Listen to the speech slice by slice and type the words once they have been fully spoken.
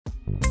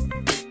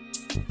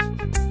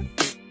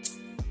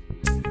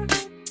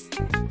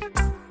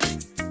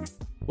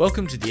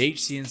Welcome to the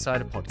HC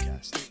Insider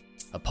Podcast,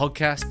 a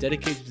podcast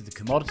dedicated to the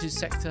commodities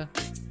sector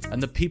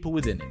and the people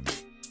within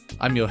it.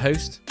 I'm your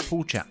host,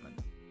 Paul Chapman.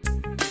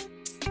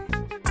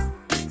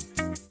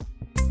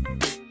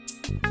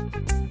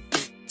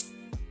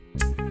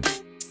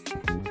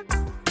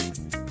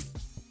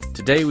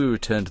 Today we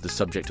return to the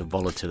subject of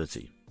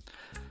volatility.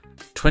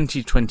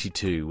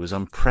 2022 was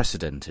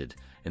unprecedented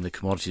in the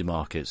commodity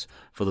markets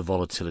for the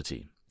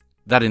volatility.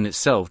 That in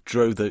itself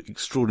drove the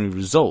extraordinary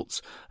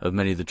results of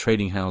many of the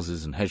trading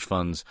houses and hedge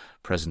funds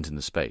present in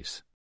the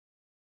space.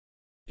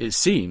 It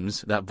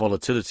seems that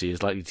volatility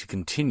is likely to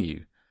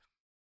continue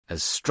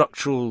as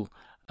structural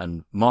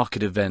and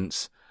market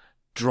events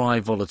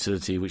drive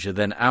volatility, which are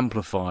then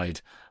amplified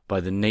by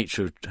the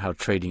nature of how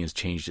trading has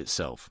changed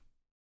itself.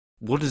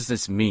 What does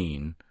this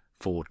mean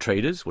for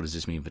traders? What does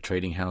this mean for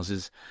trading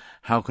houses?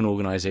 How can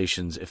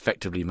organizations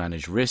effectively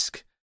manage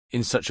risk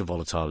in such a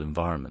volatile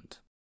environment?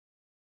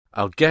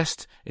 Our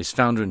guest is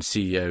founder and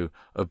CEO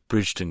of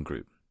Bridgeton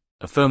Group,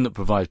 a firm that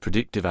provides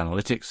predictive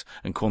analytics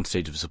and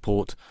quantitative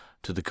support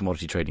to the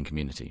commodity trading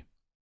community.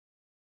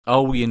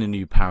 Are we in a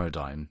new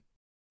paradigm,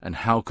 and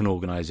how can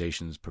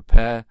organizations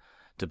prepare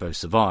to both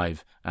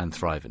survive and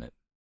thrive in it?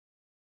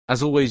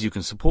 As always, you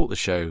can support the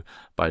show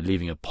by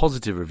leaving a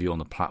positive review on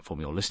the platform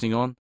you're listening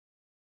on.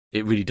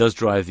 It really does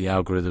drive the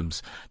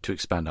algorithms to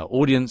expand our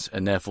audience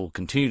and therefore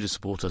continue to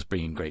support us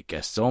bringing great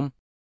guests on.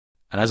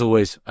 And as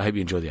always, I hope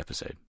you enjoy the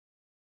episode.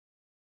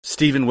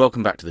 Stephen,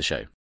 welcome back to the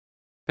show.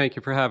 Thank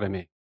you for having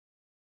me.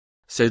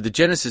 So the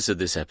genesis of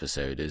this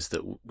episode is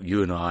that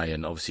you and I,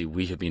 and obviously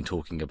we have been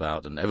talking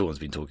about, and everyone's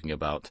been talking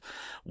about,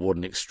 what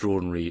an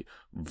extraordinary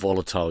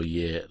volatile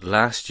year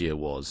last year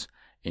was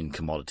in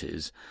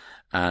commodities.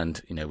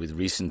 And, with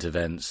recent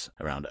events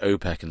around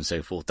OPEC and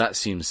so forth, that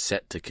seems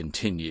set to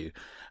continue.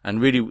 And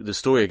really the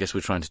story I guess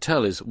we're trying to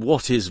tell is,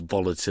 what is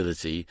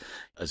volatility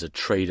as a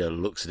trader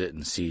looks at it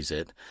and sees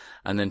it,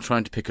 and then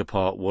trying to pick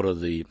apart what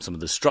are some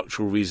of the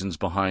structural reasons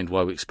behind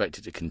why we expect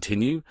it to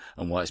continue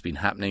and why it's been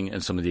happening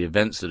and some of the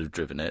events that have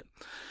driven it.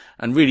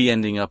 And really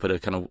ending up at a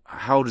kind of,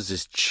 how does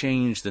this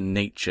change the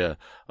nature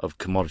of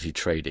commodity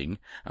trading,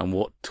 and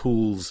what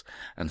tools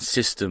and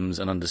systems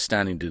and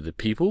understanding do the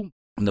people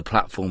and the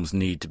platforms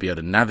need to be able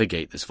to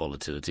navigate this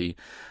volatility,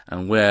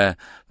 and where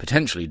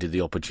potentially do the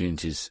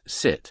opportunities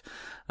sit?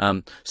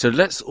 So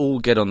let's all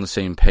get on the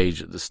same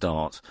page at the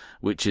start,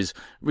 which is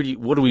really,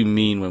 what do we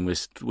mean when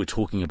we're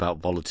talking about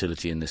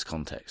volatility in this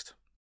context?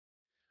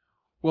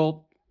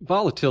 Well,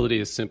 volatility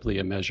is simply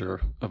a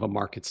measure of a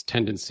market's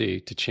tendency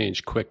to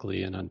change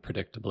quickly and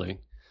unpredictably.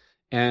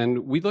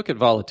 And we look at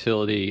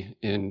volatility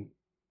in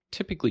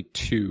typically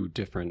two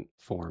different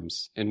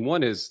forms. And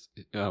one is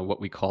what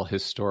we call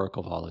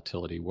historical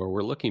volatility, where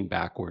we're looking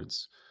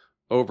backwards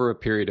over a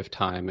period of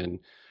time and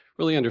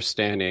really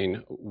understanding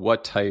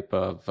what type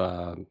of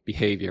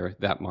behavior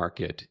that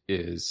market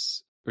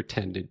is or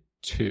tended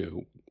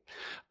to.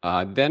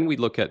 Then we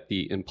look at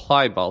the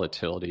implied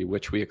volatility,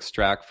 which we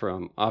extract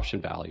from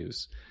option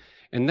values.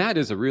 And that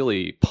is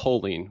really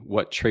polling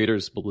what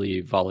traders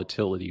believe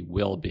volatility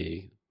will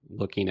be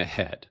looking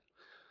ahead.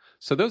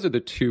 So those are the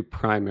two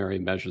primary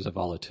measures of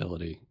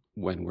volatility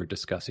when we're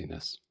discussing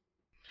this.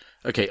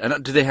 Okay,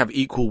 and do they have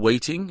equal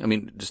weighting? I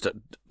mean, just to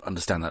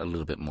understand that a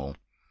little bit more.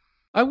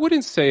 I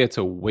wouldn't say it's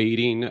a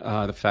weighting,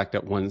 the fact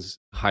that one's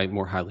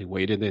more highly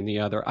weighted than the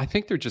other. I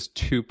think they're just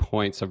 2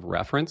 points of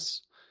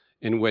reference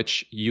in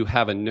which you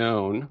have a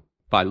known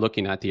by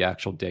looking at the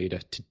actual data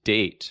to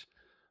date.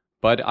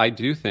 But I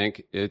do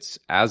think it's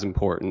as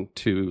important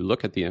to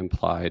look at the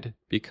implied,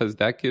 because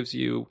that gives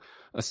you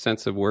a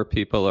sense of where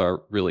people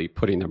are really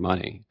putting their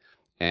money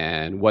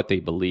and what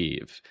they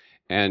believe.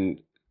 And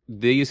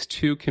these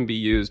two can be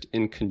used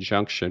in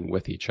conjunction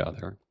with each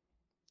other.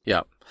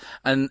 Yeah.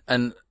 And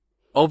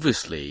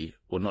obviously,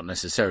 well, not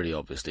necessarily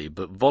obviously,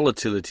 but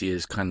volatility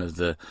is kind of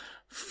the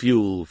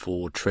fuel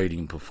for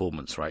trading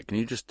performance, right? Can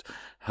you just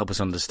help us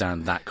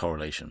understand that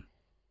correlation?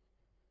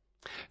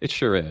 It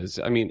sure is.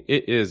 I mean,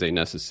 it is a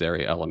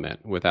necessary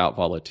element. Without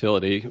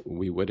volatility,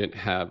 we wouldn't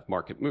have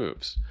market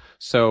moves.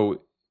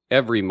 So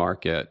every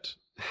market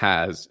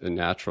has a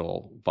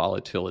natural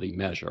volatility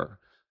measure.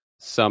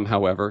 Some,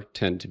 however,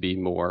 tend to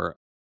be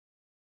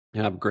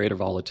have greater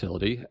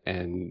volatility,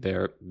 and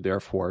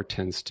therefore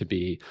tends to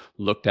be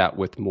looked at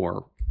with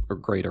more or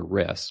greater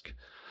risk.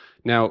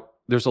 Now,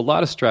 there's a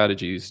lot of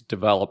strategies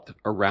developed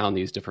around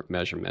these different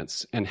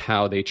measurements and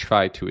how they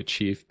try to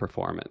achieve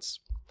performance.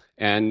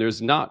 And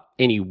there's not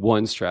any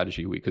one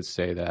strategy we could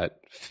say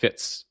that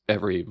fits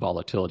every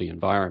volatility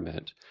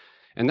environment.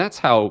 And that's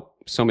how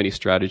so many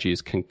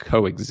strategies can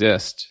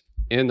coexist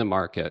in the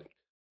market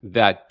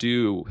that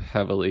do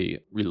heavily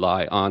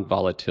rely on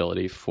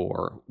volatility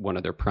for one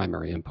of their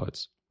primary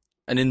inputs.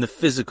 And in the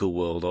physical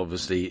world,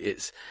 obviously,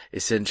 it's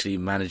essentially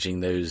managing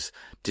those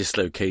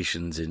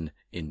dislocations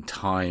in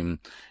time,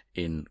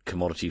 in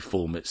commodity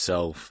form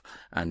itself,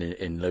 and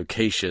in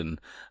location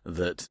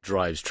that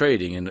drives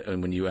trading.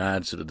 And when you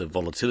add sort of the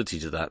volatility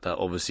to that, that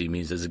obviously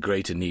means there's a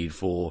greater need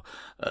for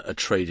a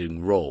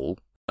trading role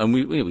And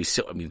we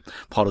see,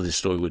 part of this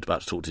story we're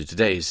about to talk to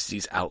today is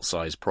these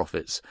outsized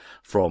profits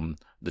from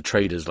the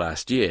traders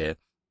last year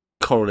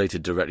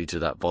correlated directly to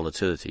that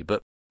volatility.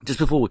 But just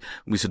before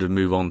we sort of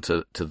move on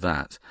to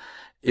that,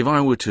 if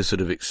I were to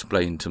sort of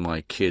explain to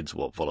my kids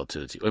what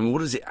volatility, what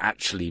does it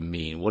actually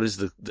mean? What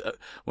is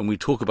when we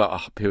talk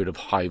about a period of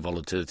high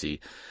volatility,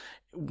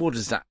 what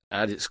does that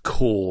at its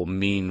core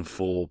mean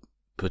for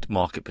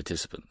market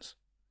participants?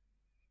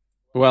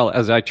 Well,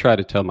 as I try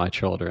to tell my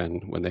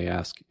children when they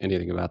ask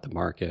anything about the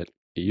market,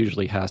 it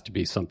usually has to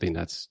be something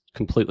that's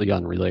completely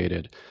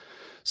unrelated.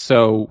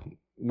 So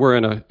we're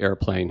in an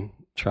airplane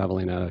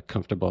traveling at a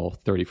comfortable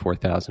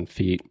 34,000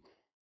 feet.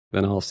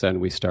 Then all of a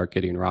sudden we start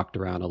getting rocked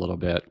around a little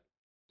bit,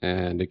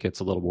 and it gets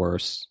a little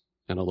worse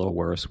and a little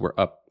worse. We're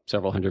up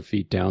several hundred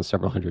feet, down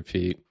several hundred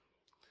feet,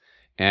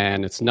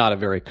 and it's not a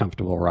very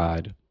comfortable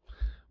ride.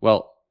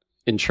 Well,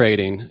 in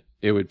trading,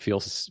 it would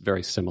feel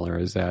very similar,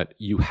 is that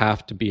you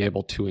have to be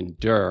able to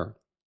endure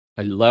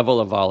a level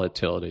of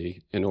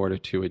volatility in order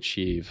to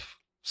achieve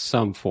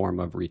some form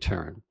of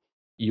return.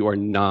 You are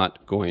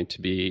not going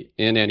to be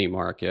in any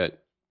market,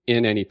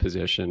 in any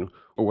position,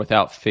 or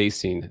without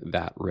facing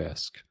that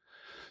risk.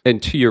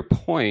 And to your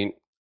point,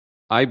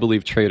 I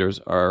believe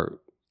traders are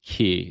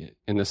key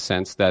in the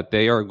sense that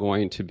they are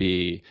going to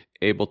be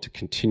able to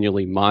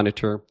continually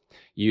monitor,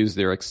 use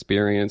their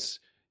experience,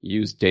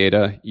 use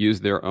data, use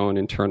their own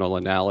internal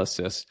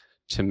analysis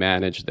to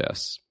manage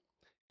this.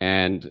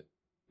 And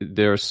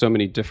there are so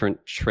many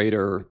different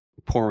trader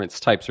performance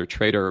types or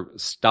trader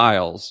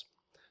styles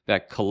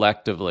that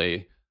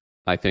collectively,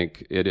 I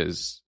think it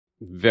is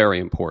very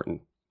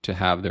important to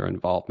have their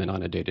involvement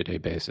on a day-to-day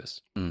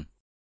basis. Mm.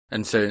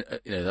 And so,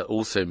 that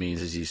also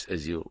means,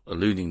 as you're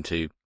alluding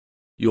to,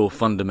 your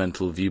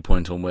fundamental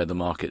viewpoint on where the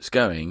market's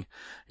going,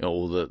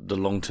 or the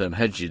long-term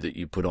hedge that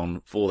you put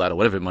on for that, or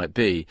whatever it might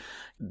be,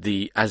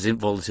 as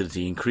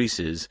volatility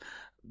increases,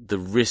 the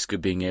risk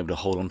of being able to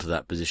hold on to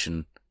that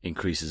position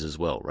increases as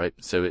well, right?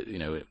 So,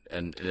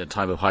 and in a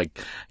time of high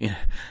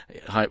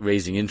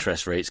raising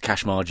interest rates,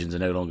 cash margins are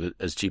no longer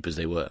as cheap as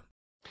they were.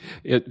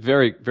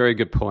 Very, very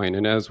good point.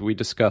 And as we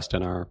discussed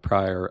in our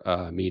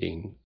prior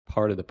meeting,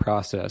 part of the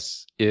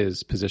process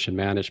is position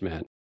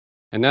management.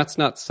 And that's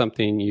not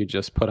something you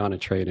just put on a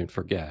trade and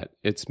forget.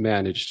 It's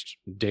managed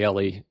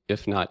daily,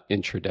 if not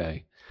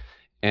intraday.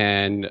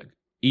 And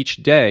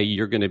each day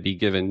you're going to be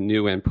given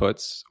new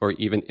inputs, or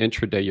even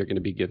intraday you're going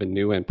to be given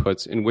new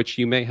inputs in which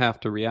you may have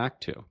to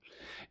react to.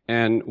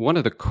 And one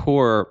of the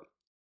core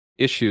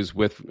issues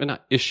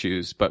not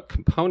issues, but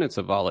components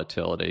of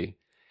volatility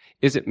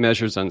is it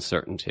measures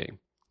uncertainty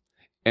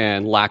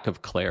and lack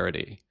of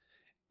clarity.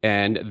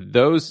 And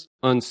those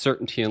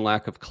uncertainty and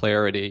lack of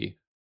clarity,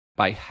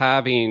 by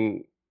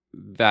having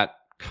that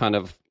kind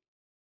of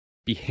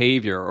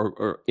behavior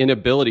or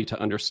inability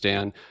to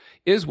understand,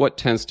 is what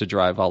tends to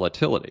drive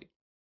volatility.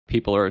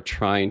 People are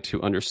trying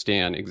to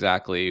understand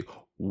exactly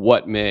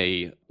what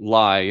may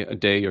lie a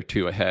day or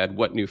two ahead,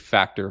 what new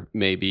factor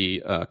may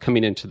be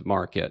coming into the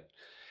market.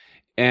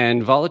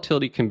 And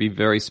volatility can be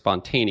very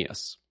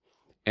spontaneous.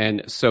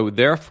 And so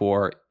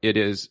therefore, it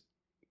is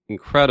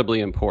incredibly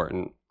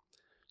important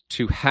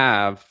to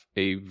have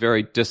a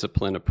very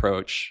disciplined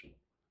approach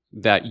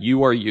that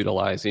you are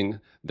utilizing,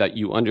 that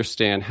you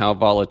understand how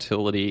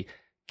volatility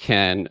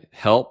can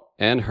help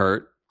and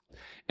hurt,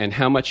 and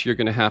how much you're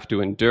going to have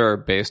to endure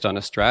based on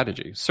a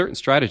strategy. Certain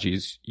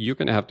strategies, you're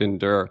going to have to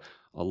endure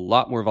a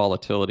lot more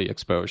volatility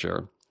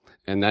exposure.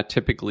 And that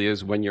typically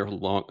is when you're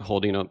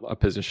holding a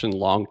position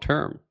long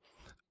term.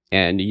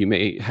 And you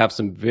may have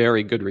some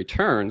very good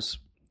returns.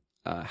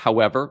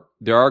 However,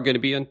 there are going to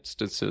be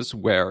instances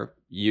where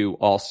you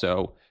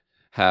also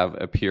have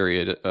a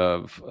period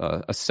of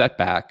a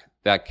setback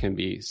that can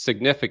be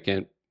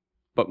significant,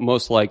 but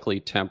most likely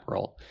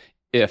temporal,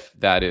 if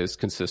that is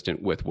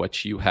consistent with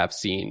what you have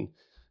seen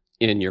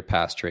in your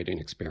past trading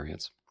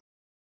experience.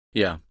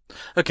 Yeah.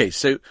 Okay,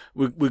 so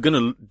we're going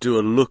to do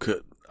a look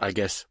at, I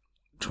guess,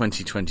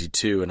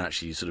 2022 and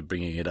actually sort of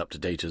bringing it up to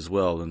date as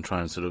well, and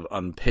try and sort of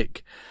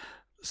unpick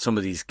some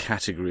of these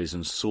categories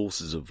and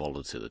sources of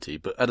volatility.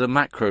 But at a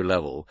macro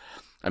level,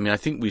 I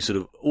think we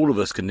all of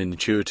us can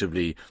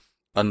intuitively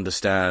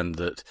understand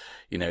that,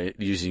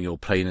 using your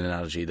plane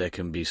analogy, there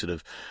can be sort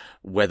of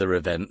weather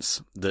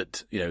events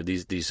that,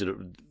 these sort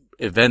of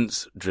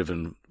events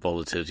driven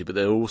volatility, but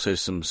there are also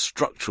some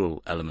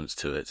structural elements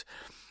to it.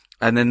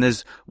 And then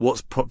there's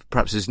what's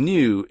perhaps is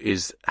new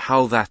is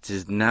how that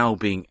is now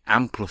being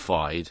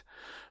amplified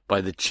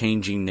by the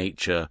changing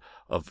nature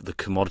of the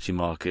commodity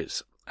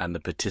markets and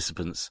the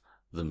participants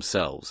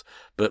themselves.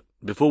 But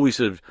before we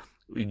sort of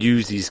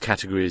use these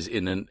categories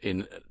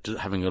in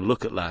having a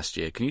look at last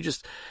year, can you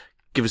just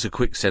give us a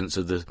quick sense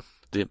of the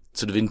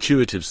sort of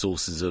intuitive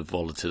sources of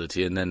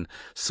volatility, and then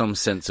some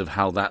sense of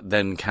how that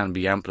then can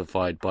be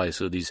amplified by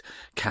sort of these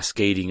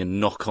cascading and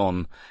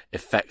knock-on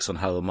effects on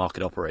how the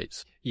market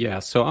operates? Yeah,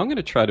 so I'm going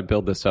to try to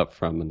build this up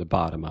from the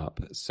bottom up.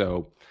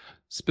 So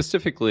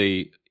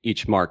specifically,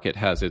 each market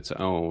has its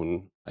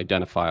own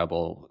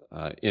identifiable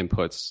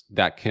inputs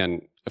that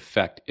can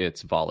affect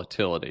its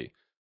volatility.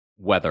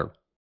 Weather,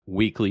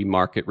 weekly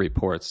market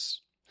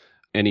reports,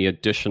 any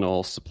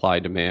additional supply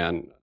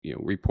demand,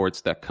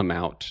 reports that come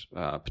out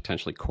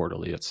potentially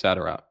quarterly, et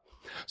cetera.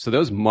 So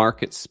those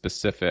market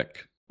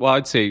specific, well,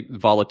 I'd say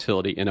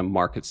volatility in a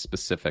market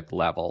specific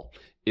level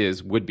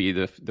would be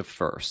the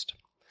first.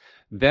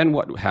 Then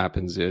what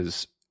happens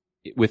is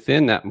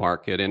within that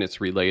market and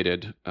its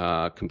related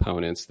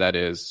components, that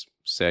is,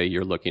 say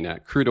you're looking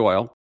at crude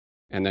oil,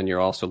 and then you're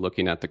also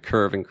looking at the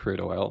curve in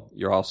crude oil.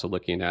 You're also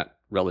looking at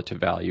relative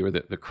value or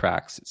the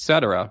cracks, et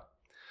cetera.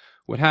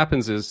 What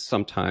happens is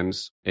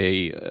sometimes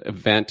a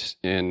event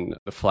in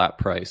the flat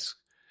price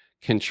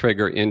can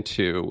trigger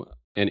into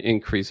an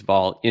increased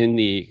vol in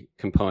the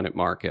component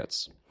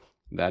markets,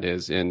 that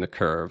is in the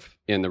curve,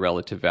 in the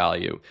relative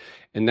value.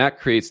 And that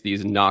creates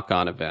these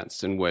knock-on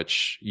events in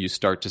which you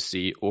start to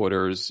see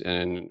orders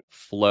and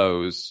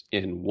flows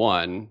in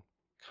one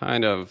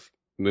kind of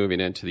moving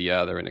into the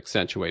other and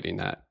accentuating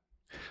that.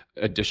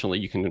 Additionally,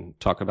 you can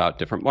talk about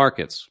different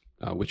markets,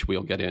 which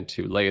we'll get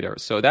into later.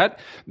 So that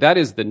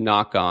is the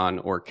knock-on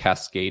or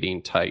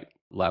cascading type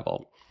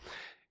level.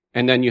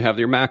 And then you have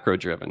your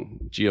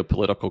macro-driven,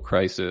 geopolitical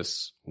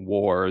crisis,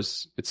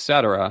 wars, et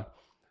cetera,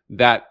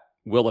 that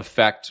will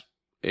affect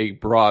a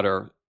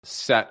broader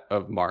set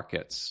of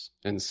markets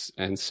and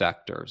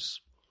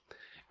sectors.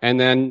 And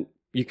then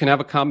you can have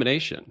a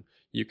combination.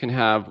 You can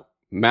have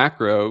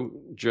macro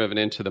driven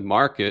into the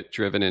market,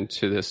 driven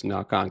into this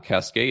knock-on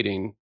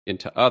cascading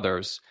into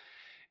others.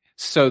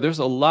 So there's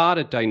a lot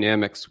of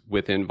dynamics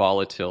within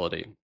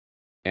volatility.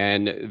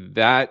 And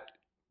that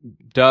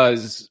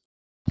does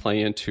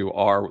play into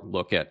our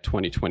look at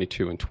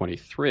 2022 and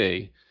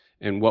 23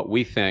 and what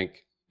we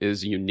think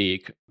is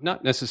unique,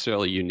 not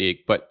necessarily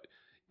unique, but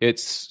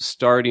it's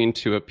starting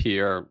to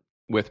appear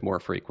with more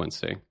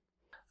frequency.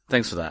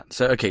 Thanks for that.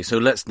 So, okay, so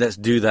let's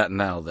do that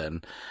now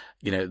then.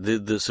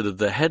 The sort of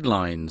the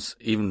headlines,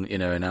 even,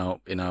 in our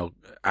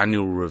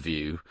annual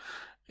review,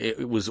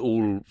 it was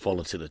all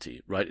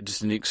volatility, right?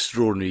 Just an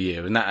extraordinary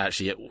year. And that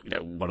actually,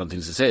 one of the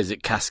things it says,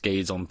 it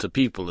cascades onto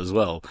people as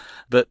well.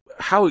 But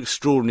how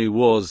extraordinary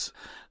was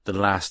the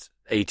last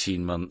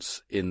 18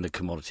 months in the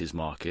commodities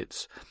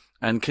markets?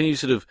 And can you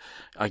sort of,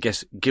 I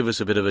guess, give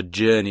us a bit of a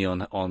journey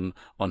on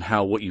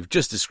how what you've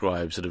just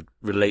described sort of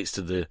relates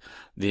to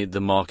the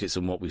markets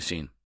and what we've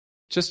seen?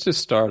 Just to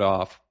start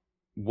off,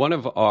 one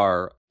of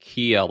our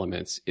key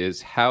elements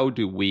is how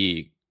do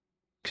we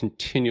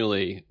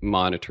continually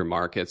monitor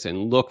markets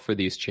and look for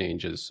these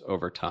changes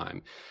over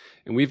time.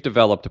 And we've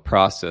developed a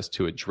process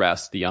to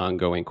address the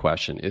ongoing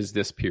question, is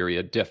this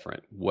period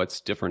different?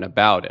 What's different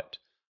about it?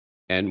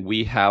 And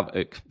we have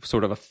a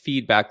sort of a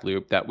feedback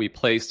loop that we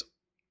place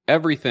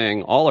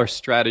everything, all our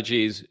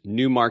strategies,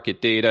 new market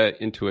data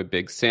into a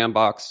big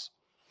sandbox,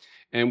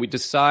 and we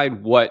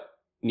decide what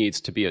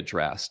needs to be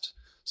addressed.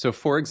 So,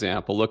 for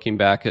example, looking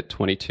back at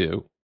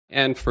 22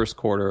 and first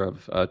quarter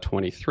of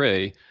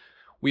 23,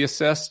 we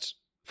assessed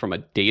from a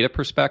data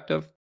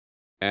perspective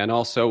and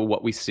also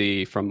what we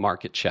see from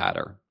market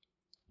chatter.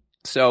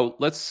 So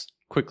let's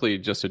quickly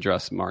just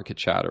address market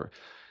chatter.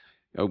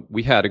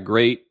 We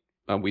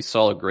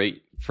saw a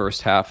great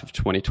first half of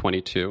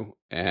 2022,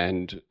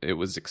 and it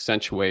was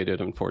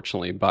accentuated,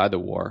 unfortunately, by the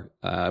war,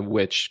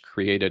 which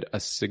created a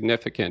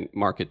significant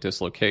market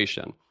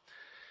dislocation.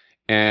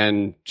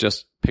 And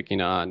just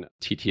picking on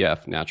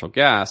TTF natural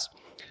gas,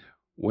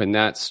 when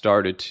that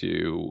started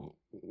to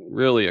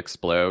really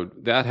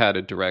explode, that had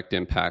a direct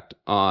impact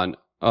on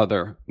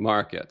other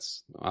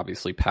markets.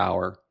 Obviously,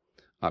 power,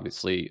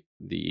 obviously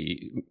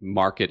the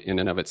market in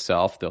and of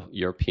itself, the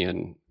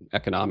European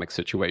economic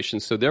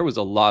situation. So there was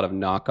a lot of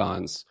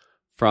knock-ons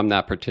from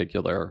that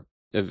particular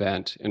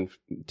event and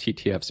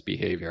TTF's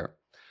behavior.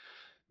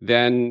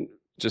 Then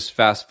just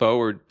fast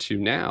forward to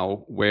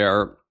now,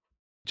 where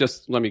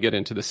just let me get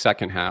into the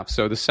second half.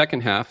 So the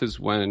second half is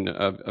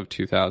of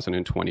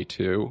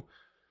 2022,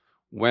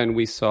 when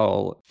we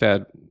saw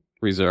Fed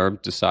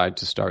Reserve decide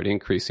to start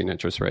increasing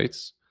interest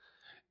rates.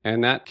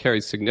 And that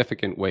carried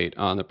significant weight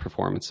on the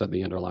performance of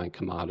the underlying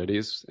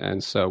commodities.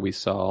 And so we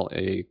saw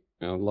a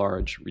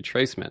large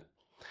retracement.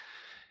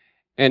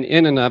 And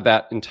in and of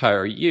that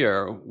entire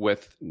year,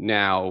 with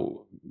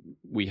now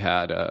we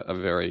had a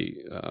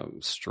very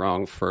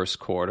strong first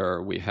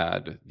quarter. We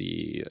had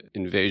the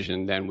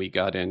invasion. Then we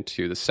got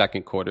into the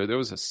second quarter. There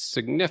was a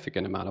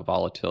significant amount of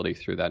volatility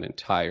through that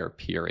entire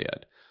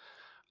period.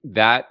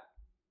 That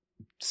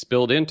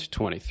spilled into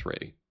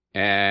 23.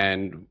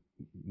 And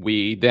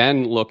we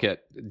then look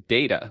at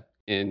data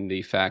in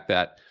the fact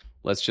that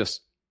let's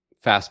just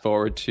fast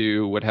forward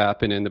to what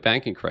happened in the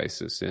banking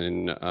crisis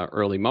in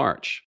early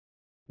March,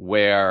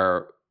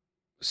 where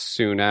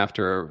soon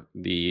after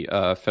the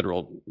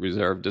Federal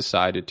Reserve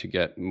decided to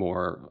get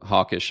more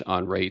hawkish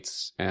on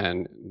rates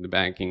and the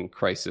banking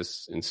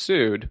crisis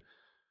ensued,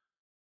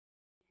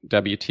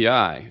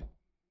 WTI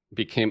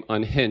became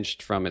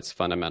unhinged from its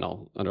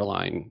fundamental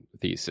underlying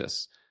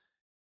thesis.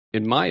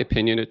 In my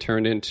opinion, it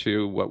turned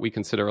into what we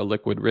consider a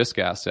liquid risk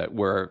asset,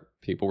 where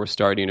people were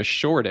starting to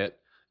short it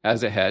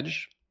as a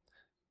hedge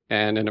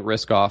and in a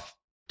risk-off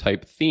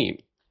type theme.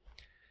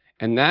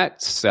 And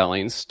that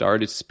selling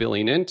started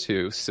spilling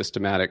into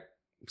systematic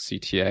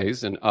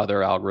CTAs and other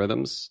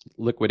algorithms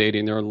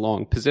liquidating their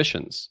long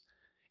positions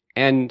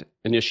and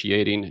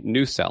initiating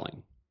new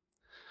selling.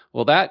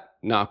 Well, that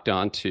knocked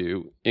on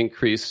to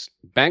increase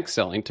bank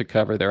selling to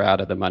cover their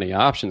out-of-the-money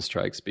option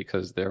strikes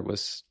because there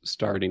was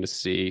starting to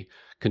see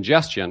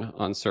congestion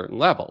on certain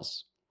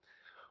levels,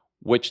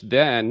 which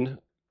then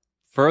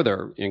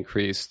further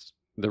increased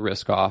the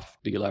risk-off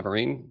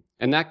delevering.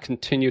 And that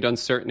continued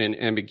uncertainty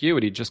and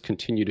ambiguity just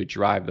continued to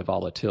drive the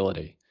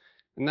volatility.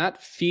 And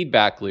that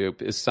feedback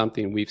loop is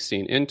something we've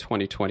seen in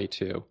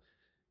 2022,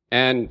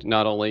 and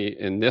not only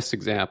in this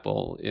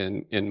example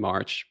in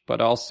March,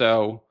 but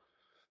also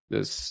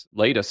this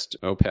latest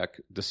OPEC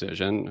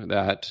decision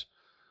that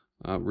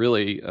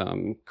really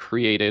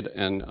created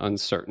an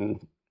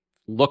uncertain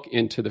look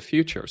into the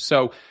future.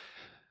 So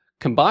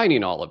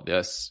combining all of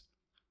this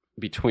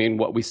between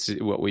what we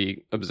see, what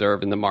we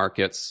observe in the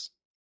markets,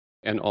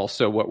 and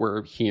also what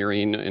we're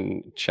hearing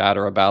and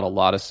chatter about a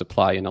lot of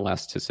supply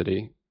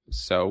inelasticity.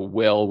 So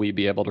will we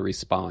be able to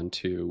respond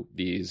to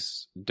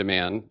these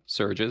demand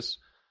surges?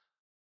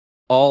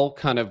 All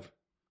kind of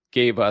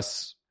gave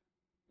us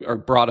or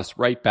brought us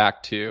right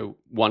back to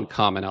one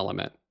common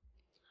element,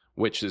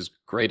 which is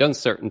great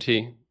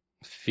uncertainty,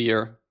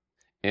 fear,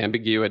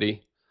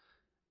 ambiguity,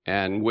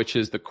 and which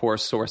is the core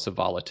source of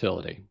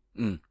volatility.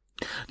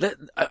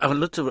 I would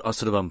love to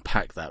sort of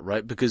unpack that,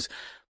 right? Because,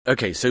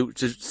 okay, so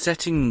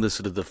setting the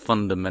sort of the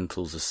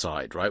fundamentals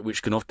aside, right,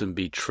 which can often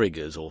be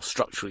triggers or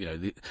structural,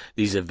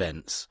 these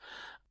events.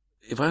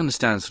 If I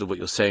understand sort of what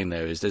you're saying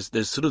there is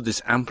there's sort of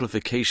this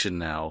amplification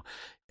now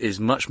is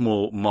much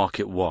more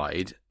market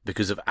wide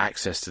because of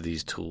access to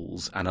these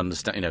tools and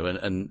understand,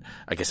 and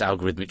I guess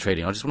algorithmic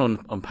trading. I just want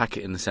to unpack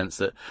it in the sense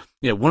that,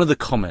 one of the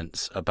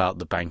comments about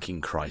the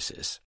banking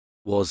crisis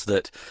was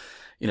that,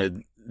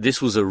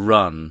 this was a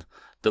run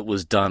that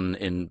was done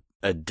in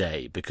a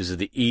day because of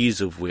the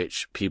ease of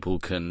which people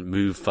can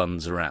move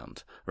funds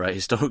around, right?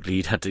 Historically,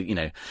 you'd had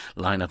to,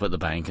 line up at the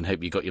bank and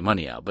hope you got your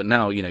money out. But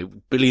now,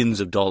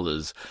 billions of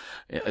dollars,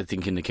 I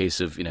think in the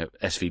case of,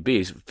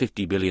 SVB,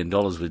 $50 billion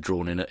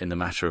withdrawn in a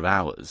matter of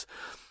hours.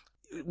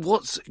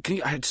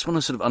 I just want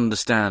to sort of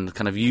understand,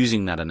 kind of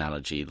using that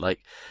analogy,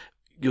 like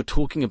you're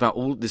talking about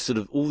all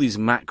these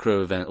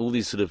macro events, all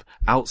these sort of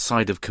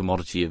outside of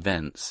commodity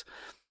events,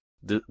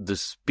 the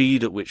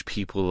speed at which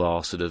people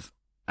are sort of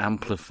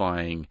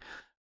amplifying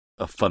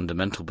a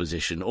fundamental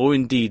position, or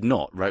indeed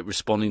not, right?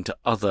 Responding to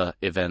other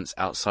events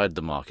outside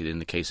the market, in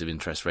the case of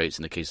interest rates,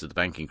 in the case of the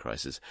banking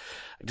crisis.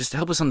 Just to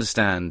help us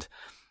understand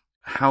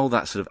how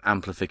that sort of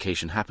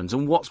amplification happens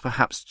and what's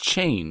perhaps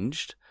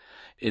changed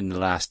in the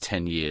last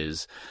 10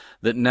 years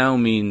that now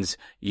means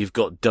you've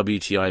got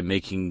WTI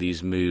making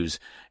these moves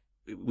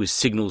with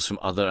signals from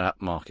other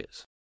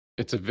markets.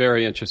 It's a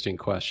very interesting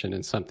question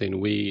and something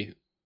we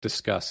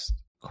discuss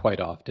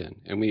quite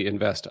often, and we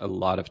invest a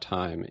lot of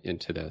time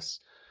into this.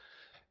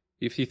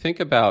 If you think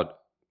about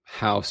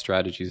how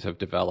strategies have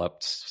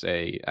developed,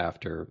 say,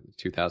 after the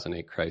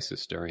 2008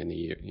 crisis during the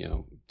year,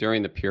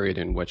 during the period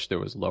in which there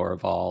was lower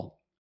vol,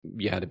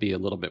 you had to be a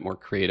little bit more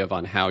creative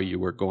on how you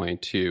were going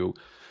to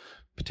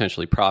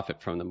potentially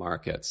profit from the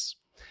markets.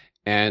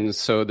 And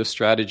so the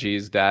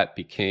strategies that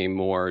became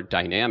more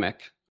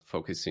dynamic,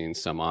 focusing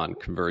some on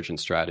conversion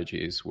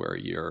strategies where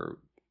you're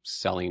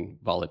selling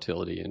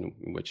volatility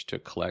in which to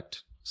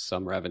collect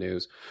some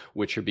revenues,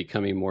 which are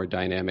becoming more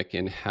dynamic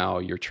in how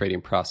your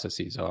trading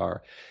processes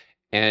are.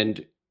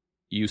 And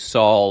you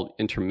saw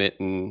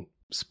intermittent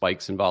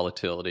spikes in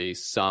volatility,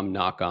 some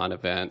knock-on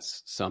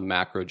events, some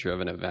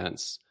macro-driven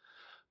events.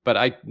 But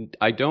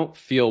I don't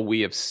feel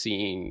we have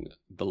seen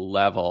the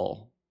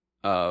level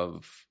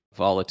of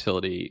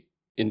volatility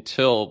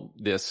until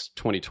this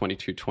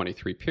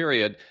 2022-23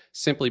 period,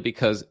 simply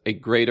because a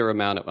greater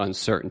amount of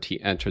uncertainty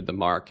entered the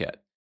market.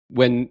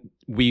 When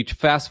we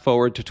fast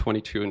forward to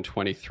 22 and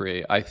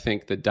 23, I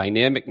think the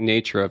dynamic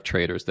nature of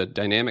traders, the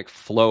dynamic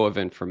flow of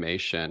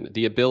information,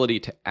 the ability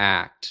to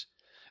act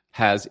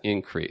has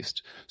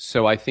increased.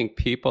 So I think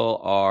people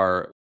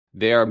are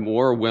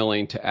more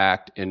willing to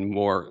act and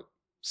more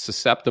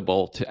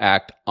susceptible to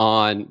act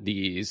on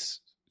these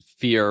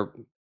fear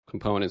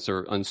components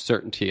or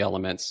uncertainty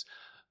elements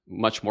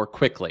much more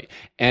quickly.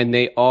 And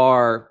they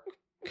are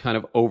kind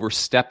of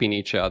overstepping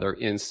each other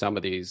in some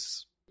of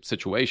these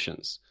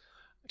situations.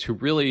 To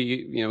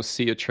really,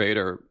 see a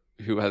trader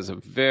who has a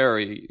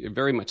very,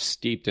 very much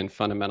steeped in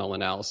fundamental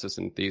analysis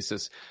and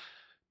thesis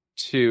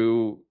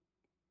to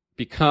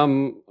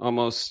become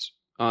almost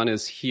on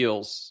his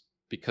heels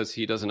because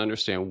he doesn't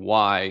understand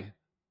why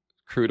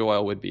crude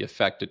oil would be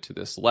affected to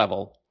this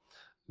level,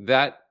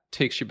 that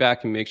takes you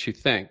back and makes you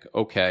think,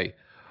 okay,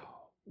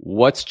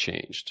 what's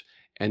changed?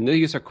 And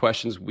these are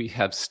questions we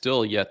have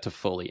still yet to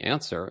fully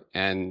answer,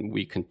 and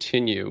we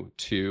continue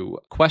to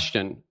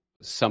question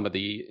some of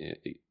the,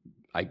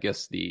 I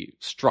guess, the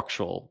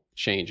structural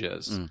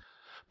changes.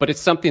 But it's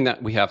something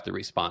that we have to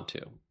respond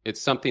to. It's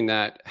something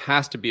that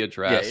has to be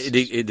addressed.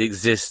 Yeah, it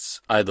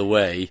exists either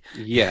way.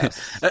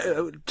 Yes.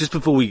 Just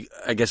before we,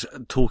 I guess,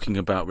 talking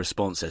about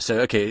responses.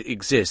 So, okay, it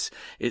exists.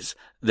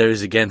 There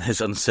is again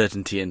this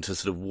uncertainty into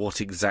sort of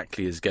what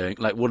exactly is going,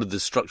 like what are the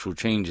structural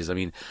changes? I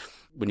mean,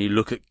 when you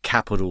look at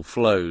capital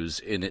flows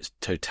in its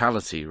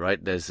totality,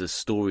 right, there's a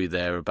story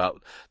there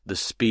about the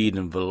speed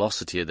and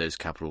velocity of those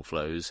capital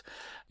flows,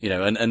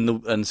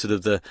 and sort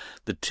of the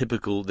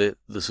typical, the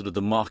sort of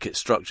the market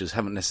structures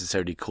haven't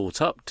necessarily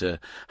caught up to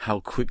how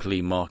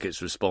quickly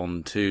markets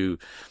respond to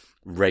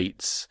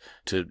rates,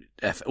 to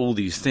all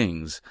these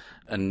things.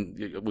 And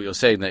what you're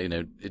saying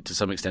that, it, to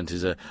some extent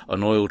is an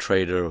oil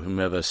trader or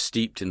whomever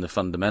steeped in the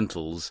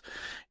fundamentals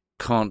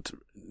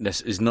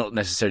is not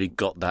necessarily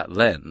got that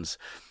lens.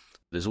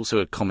 There's also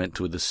a comment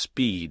to the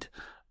speed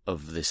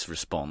of this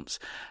response.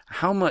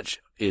 How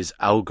much is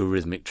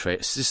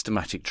algorithmic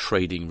systematic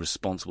trading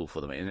responsible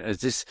for them?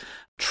 Is this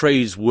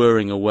trades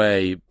whirring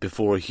away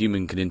before a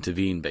human can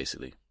intervene,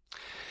 basically?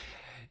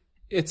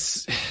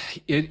 It's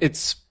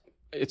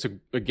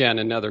again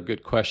another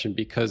good question,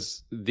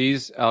 because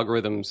these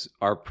algorithms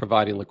are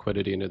providing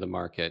liquidity into the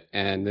market,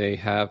 and they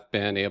have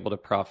been able to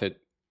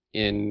profit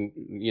in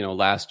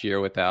last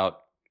year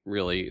without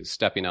really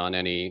stepping on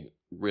any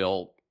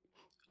real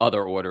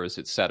other orders,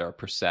 et cetera,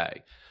 per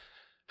se.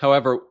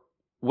 However,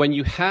 when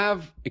you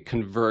have a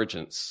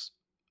convergence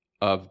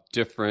of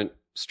different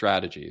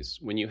strategies,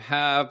 when you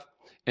have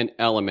an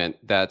element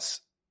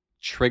that's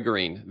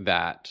triggering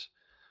that,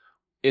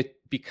 it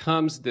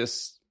becomes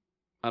this,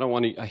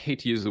 I hate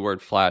to use the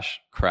word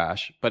flash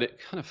crash, but it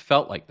kind of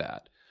felt like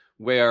that,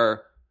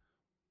 where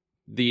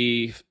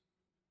the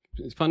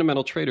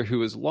fundamental trader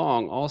who is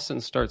long all of a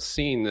sudden starts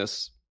seeing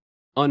this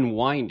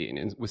unwinding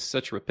and with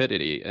such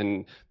rapidity,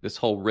 and this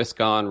whole risk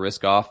on,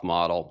 risk off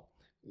model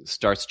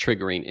starts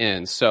triggering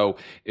in. So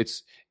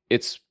it's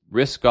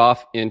risk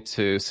off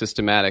into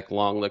systematic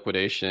long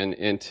liquidation,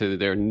 into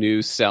their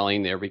new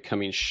selling, they're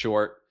becoming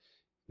short.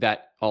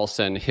 That all of a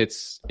sudden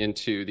hits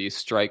into these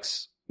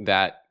strikes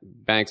that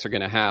banks are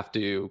going to have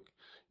to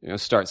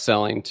start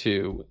selling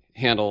to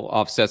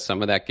offset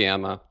some of that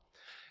gamma.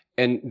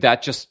 And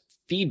that just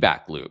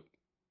feedback loop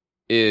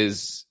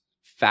is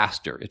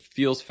faster. It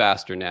feels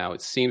faster now.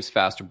 It seems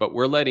faster, but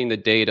we're letting the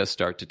data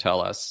start to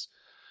tell us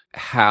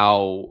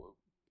how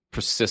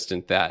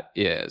persistent that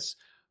is.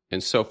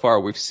 And so far,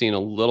 we've seen a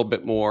little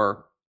bit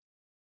more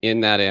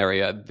in that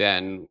area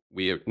than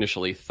we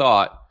initially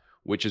thought,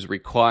 which is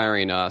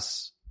requiring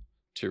us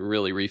to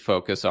really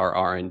refocus our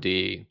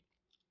R&D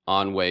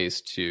on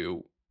ways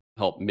to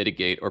help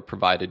mitigate or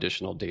provide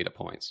additional data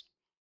points.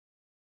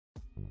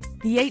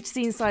 The HC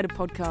Insider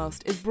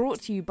podcast is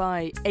brought to you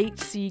by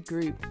HC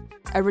Group,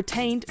 a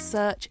retained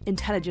search,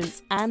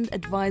 intelligence and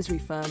advisory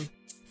firm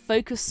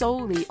focused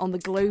solely on the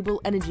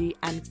global energy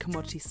and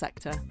commodity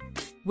sector.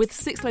 With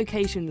 6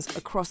 locations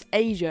across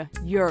Asia,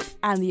 Europe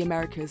and the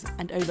Americas,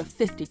 and over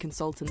 50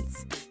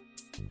 consultants.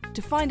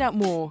 To find out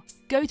more,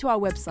 go to our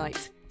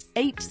website,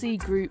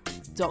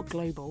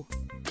 hcgroup.global.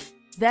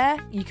 There,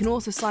 you can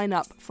also sign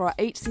up for our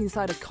HC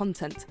Insider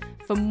content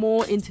for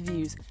more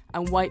interviews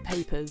and white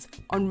papers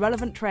on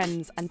relevant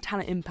trends and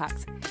talent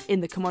impacts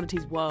in the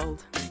commodities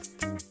world.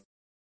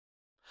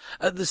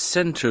 At the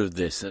centre of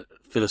this,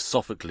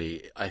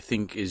 philosophically, I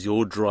think is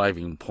your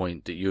driving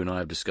point that you and I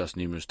have discussed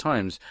numerous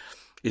times,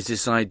 is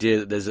this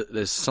idea that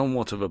there's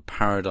somewhat of a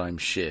paradigm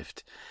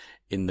shift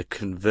in the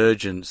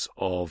convergence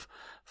of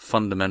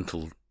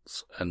fundamentals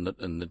and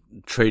the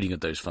trading of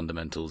those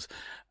fundamentals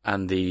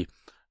and the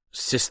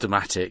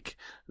systematic,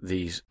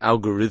 these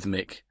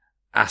algorithmic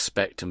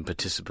aspect and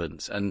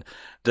participants. And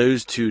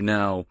those two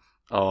now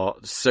are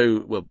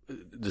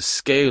the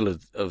scale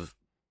of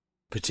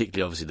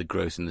particularly obviously the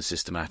growth in the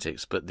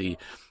systematics, but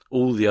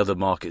all the other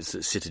markets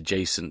that sit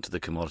adjacent to the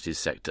commodities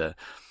sector,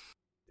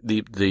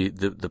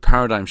 the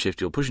paradigm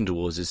shift you're pushing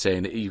towards is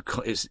saying that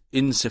it's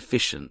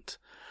insufficient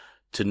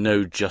to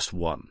know just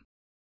one.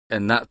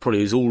 And that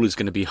probably is always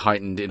going to be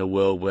heightened in a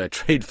world where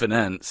trade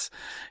finance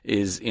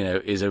is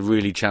a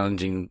really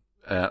challenging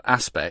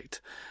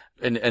aspect,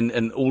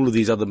 and all of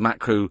these other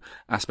macro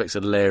aspects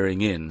are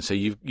layering in. So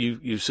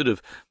you sort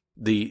of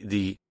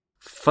the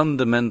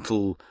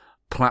fundamental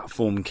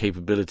platform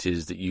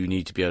capabilities that you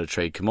need to be able to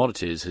trade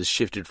commodities has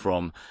shifted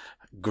from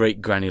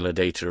great granular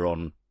data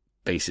on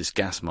basis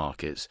gas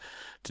markets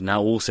to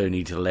now also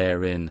need to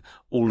layer in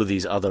all of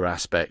these other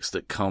aspects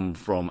that come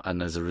from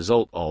and as a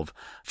result of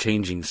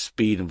changing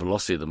speed and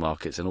velocity of the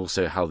markets, and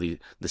also how the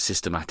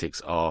systematics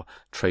are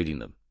trading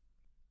them.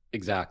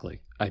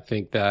 Exactly. I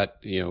think that,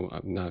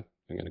 I'm going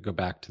to go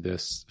back to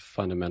this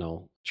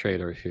fundamental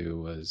trader who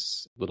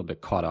was a little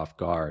bit caught off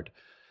guard.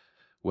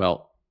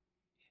 Well,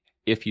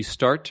 if you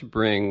start to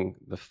bring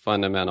the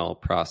fundamental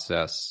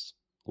process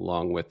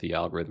along with the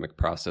algorithmic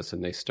process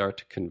and they start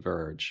to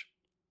converge,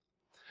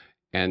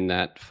 and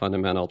that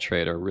fundamental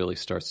trader really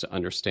starts to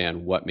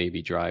understand what may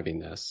be driving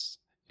this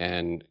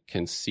and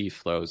can see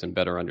flows and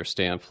better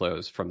understand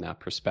flows from that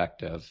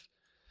perspective,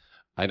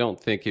 I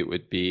don't think it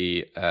would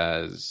be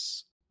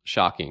as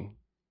shocking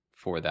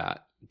for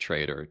that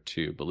trader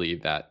to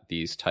believe that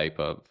these type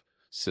of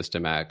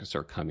systematics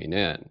are coming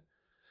in,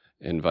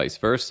 and vice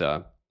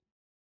versa.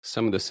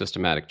 Some of the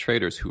systematic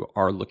traders who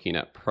are looking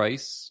at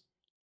price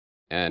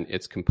and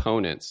its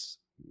components,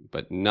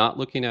 but not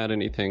looking at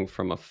anything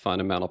from a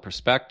fundamental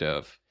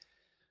perspective,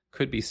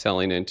 could be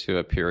selling into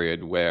a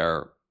period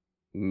where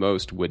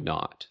most would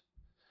not.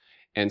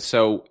 And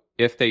so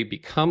if they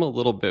become a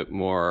little bit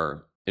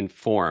more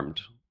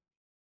informed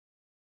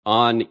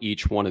on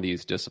each one of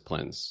these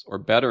disciplines, or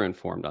better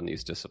informed on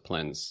these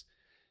disciplines,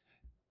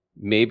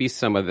 maybe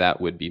some of that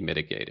would be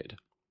mitigated.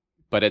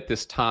 But at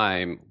this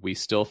time, we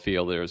still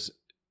feel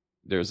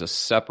there's a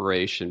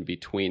separation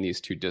between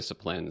these two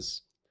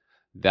disciplines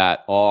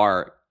that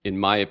are, in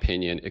my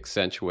opinion,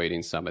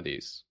 accentuating some of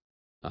these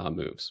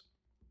moves.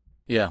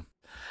 Yeah.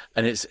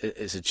 And it's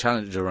a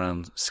challenge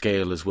around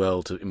scale as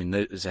well.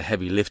 It's a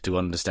heavy lift to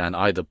understand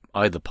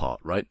either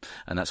part, right?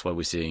 And that's why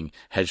we're seeing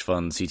hedge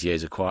funds,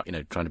 CTAs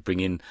trying to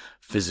bring in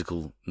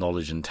physical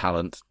knowledge and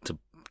talent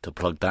to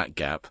plug that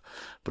gap,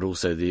 but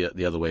also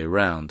the other way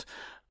around.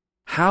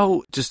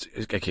 So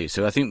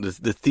I think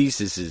the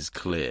thesis is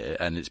clear,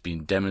 and it's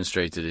been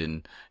demonstrated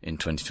in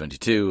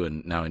 2022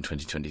 and now in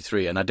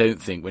 2023. And I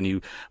don't think when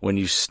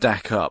you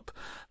stack up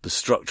the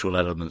structural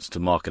elements to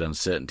market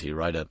uncertainty,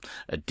 right, a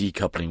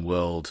decoupling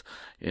world,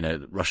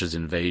 Russia's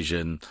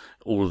invasion,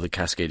 all of the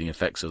cascading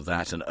effects of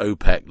that, and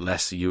OPEC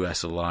less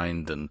US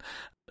aligned, and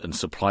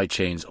supply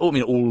chains.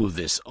 All of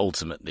this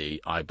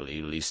ultimately, I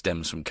believe, at least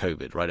stems from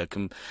COVID, right?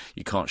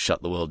 You can't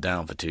shut the world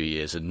down for 2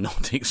 years and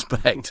not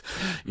expect,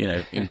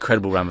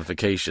 incredible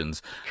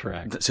ramifications.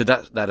 Correct. So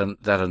that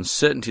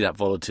uncertainty, that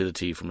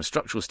volatility from a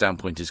structural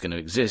standpoint is going to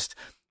exist.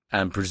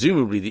 And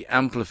presumably the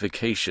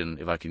amplification,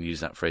 if I can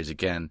use that phrase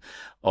again,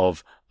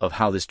 of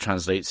how this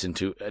translates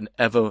into an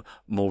ever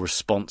more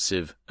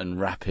responsive and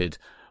rapid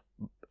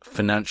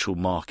financial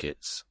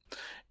markets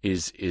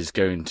is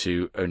going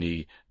to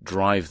only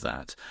drive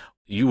that.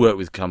 You work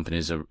with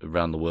companies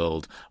around the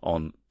world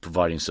on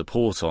providing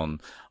support on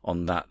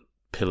that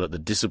pillar, the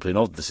discipline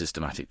of the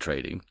systematic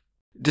trading.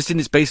 Just in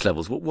its base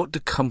levels, what do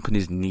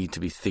companies need to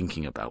be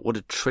thinking about? What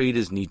do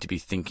traders need to be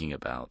thinking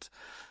about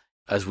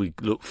as we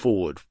look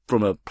forward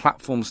from a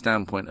platform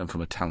standpoint and from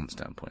a talent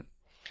standpoint?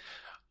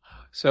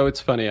 So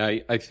it's funny.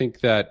 I think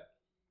that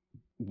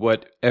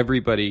what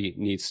everybody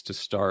needs to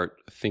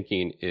start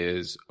thinking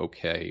is,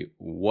 okay,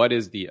 what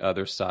is the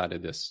other side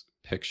of this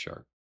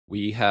picture?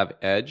 We have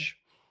edge.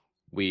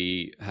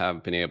 We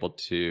have been able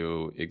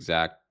to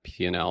exact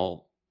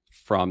P&L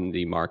from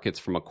the markets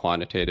from a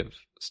quantitative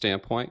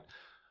standpoint,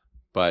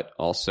 but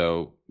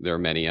also there are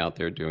many out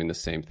there doing the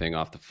same thing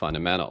off the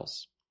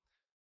fundamentals.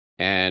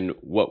 And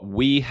what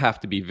we have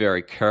to be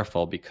very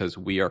careful, because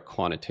we are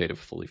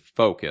quantitatively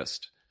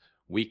focused,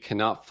 we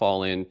cannot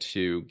fall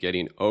into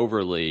getting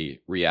overly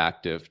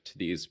reactive to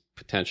these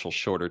potential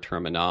shorter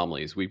term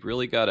anomalies. We've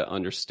really got to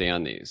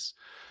understand these.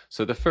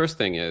 So the first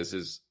thing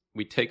is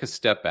we take a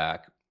step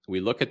back, we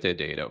look at the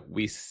data,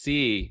 we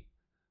see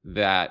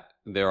that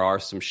there are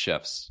some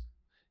shifts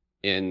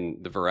in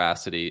the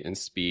veracity and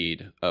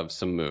speed of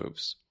some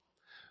moves.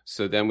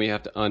 So then we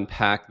have to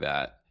unpack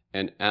that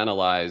and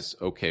analyze,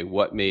 okay,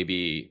 what may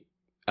be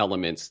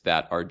elements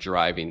that are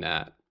driving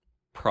that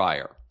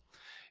prior.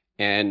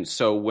 And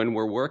so when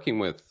we're working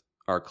with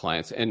our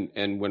clients and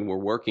when we're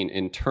working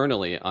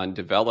internally on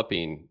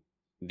developing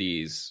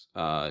these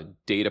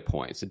data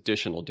points,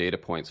 additional data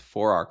points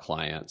for our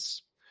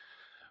clients,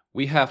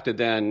 we have to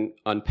then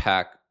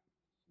unpack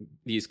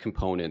these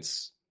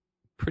components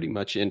pretty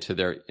much into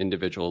their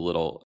individual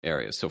little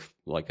areas. So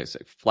like I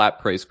say, flat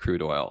price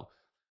crude oil,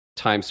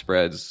 time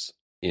spreads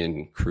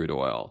in crude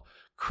oil,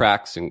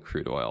 cracks in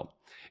crude oil.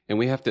 And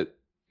we have to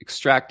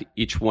extract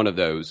each one of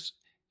those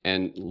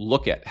and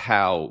look at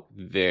how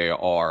they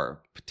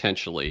are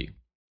potentially,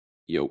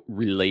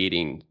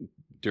 relating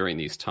during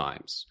these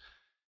times.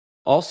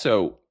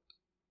 Also,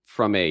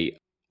 from a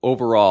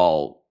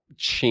overall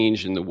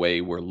change in the way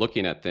we're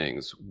looking at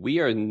things, we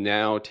are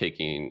now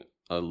taking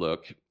a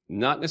look,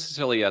 not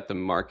necessarily at the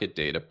market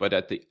data, but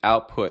at the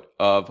output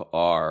of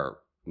our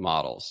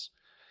models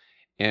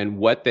and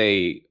what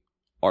they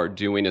are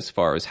doing as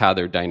far as how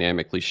they're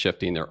dynamically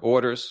shifting their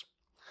orders.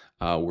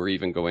 We're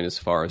even going as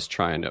far as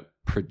trying to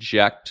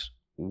project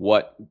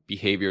what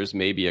behaviors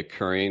may be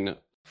occurring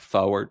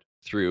forward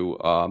through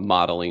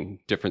modeling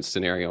different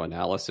scenario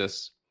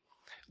analysis,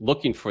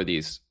 looking for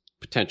these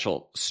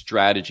potential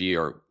strategy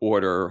or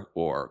order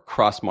or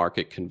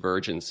cross-market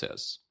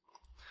convergences.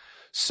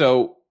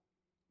 So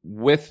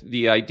with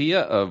the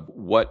idea of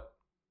what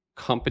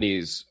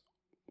companies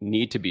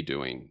need to be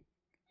doing,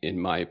 in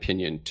my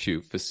opinion,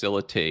 to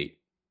facilitate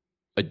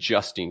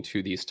adjusting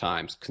to these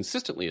times,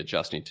 consistently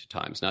adjusting to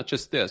times, not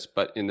just this,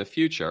 but in the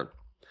future,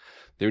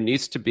 there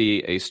needs to be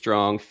a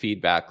strong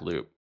feedback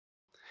loop.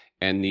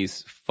 And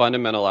these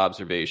fundamental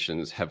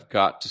observations have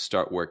got to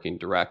start working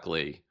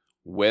directly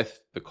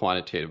with the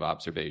quantitative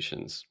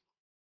observations.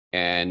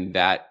 And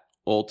that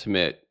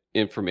ultimate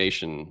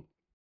information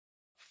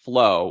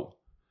flow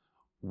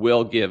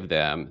will give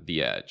them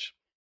the edge.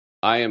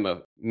 I am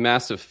a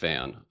massive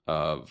fan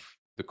of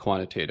the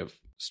quantitative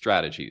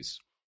strategies,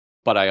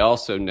 but I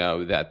also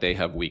know that they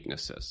have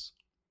weaknesses.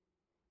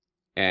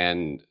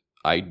 And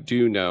I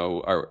do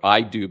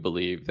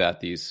believe that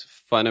these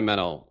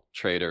fundamental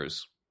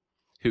traders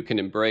who can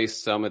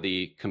embrace some of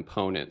the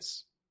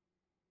components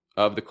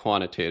of the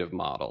quantitative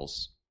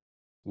models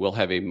will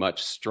have a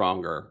much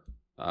stronger,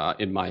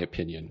 in my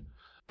opinion,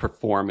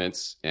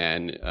 performance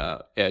and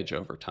edge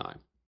over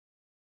time.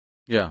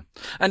 Yeah.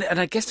 And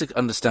I guess to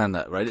understand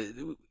that, right,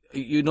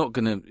 you're not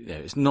going to,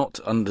 it's not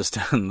to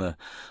understand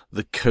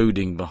the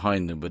coding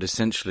behind them, but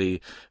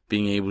essentially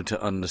being able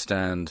to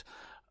understand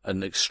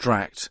and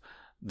extract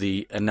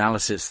the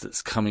analysis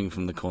that's coming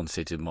from the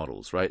quantitative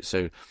models, right?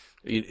 So,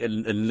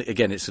 and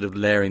again, it's sort of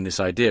layering this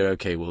idea,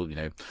 okay, well,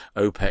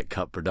 OPEC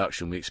cut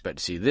production, we expect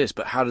to see this,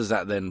 but how does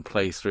that then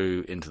play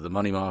through into the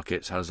money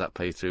markets? How does that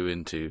play through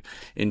into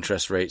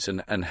interest rates?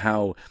 And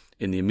how,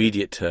 in the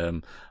immediate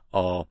term,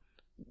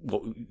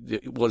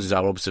 what is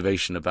our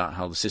observation about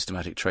how the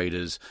systematic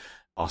traders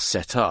are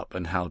set up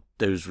and how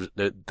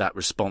that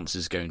response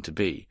is going to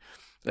be?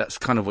 That's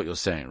kind of what you're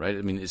saying, right?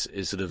 I mean,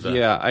 it's sort of...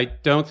 Yeah, I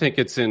don't think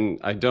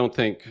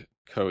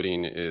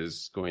coding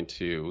is going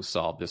to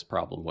solve this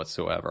problem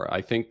whatsoever.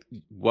 I think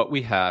what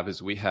we have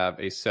is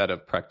a set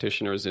of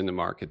practitioners in the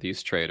market,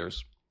 these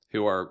traders,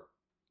 who are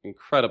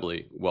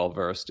incredibly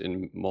well-versed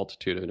in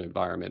multitude of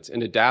environments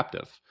and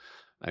adaptive.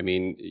 I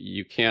mean,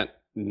 you can't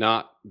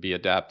not be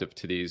adaptive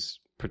to these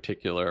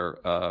particular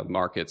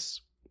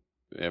markets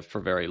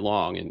for very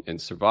long and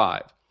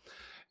survive.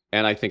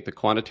 And I think the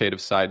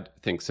quantitative side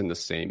thinks in the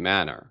same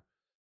manner.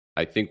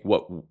 I think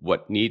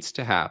what needs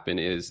to happen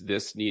is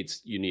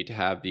you need to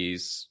have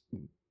these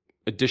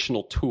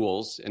additional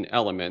tools and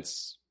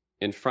elements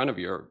in front of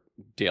your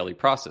daily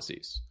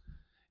processes.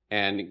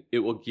 And it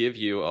will give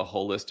you a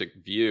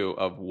holistic view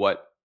of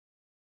what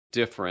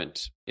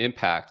different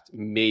impact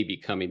may be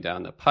coming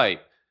down the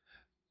pipe.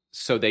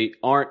 So they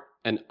aren't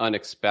an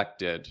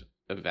unexpected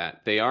event.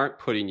 They aren't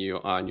putting you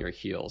on your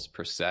heels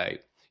per se.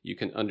 You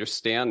can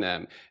understand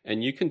them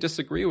and you can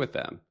disagree with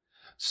them.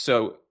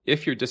 So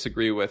if you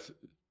disagree with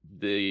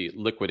the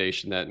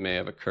liquidation that may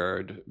have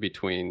occurred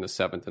between the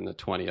 7th and the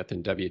 20th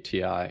in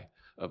WTI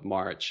of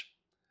March,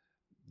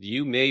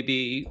 you may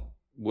be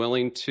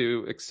willing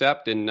to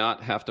accept and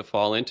not have to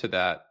fall into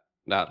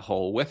that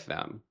hole with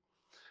them.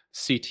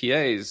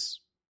 CTAs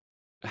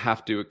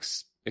have to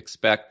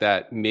expect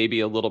that maybe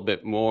a little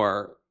bit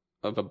more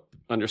of an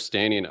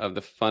understanding of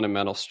the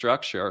fundamental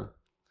structure.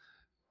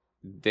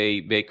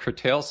 They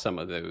curtail some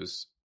of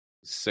those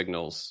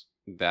signals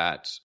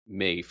that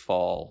may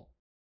fall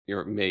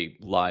or may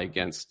lie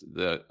against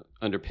the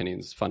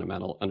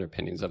fundamental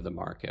underpinnings of the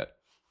market.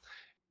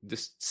 The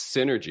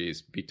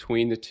synergies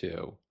between the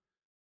two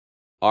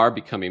are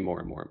becoming more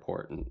and more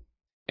important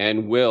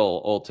and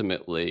will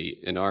ultimately,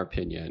 in our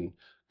opinion,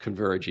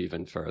 converge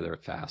even further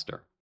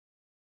faster.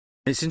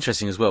 It's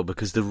interesting as well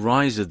because the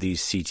rise of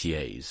these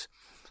CTAs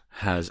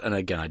has, and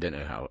again, I don't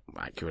know how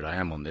accurate I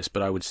am on this,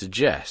 but I would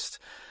suggest,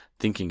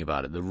 thinking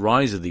about it, the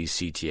rise of these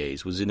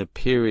CTAs was in a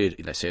period,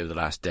 let's say over the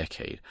last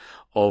decade,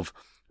 of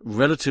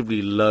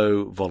relatively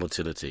low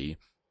volatility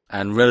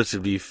and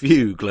relatively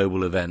few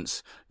global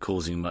events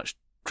causing much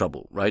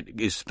trouble, right?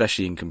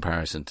 Especially in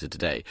comparison to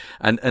today.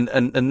 And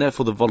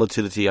therefore the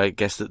volatility, I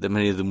guess that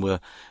many of them were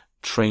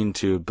trained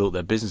to have built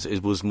their business,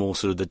 it was more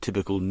sort of the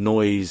typical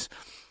noise,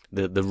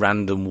 the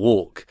random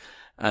walk.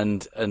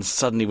 And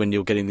suddenly when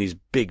you're getting these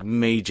big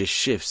major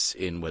shifts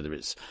in whether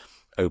it's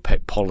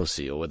OPEC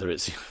policy or whether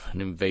it's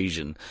an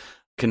invasion,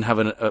 can have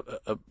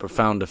a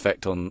profound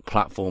effect on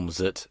platforms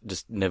that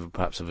just never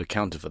perhaps have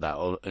accounted for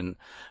that,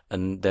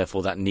 and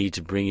therefore that need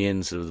to bring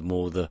in sort of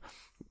more the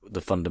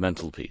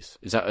fundamental piece.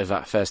 Is that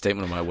a fair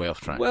statement, or am I way off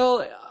track?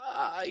 Well,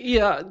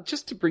 yeah,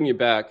 just to bring you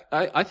back,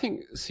 I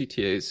think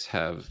CTAs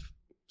have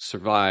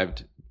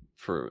survived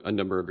for a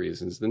number of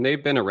reasons, and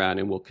they've been around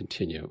and will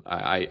continue.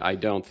 I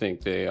don't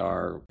think they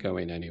are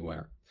going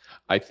anywhere.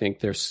 I think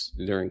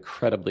they're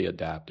incredibly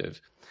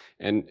adaptive.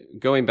 And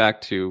going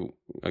back to,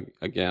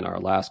 again, our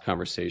last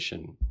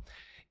conversation,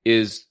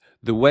 is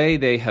the way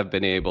they have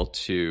been able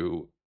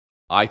to,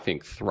 I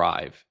think,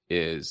 thrive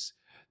is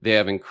they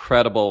have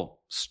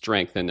incredible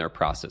strength in their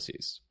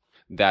processes,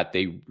 that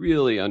they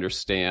really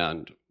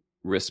understand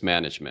risk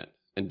management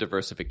and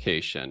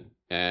diversification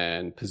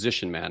and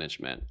position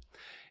management.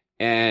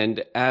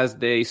 And as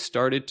they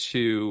started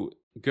to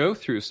go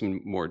through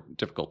some more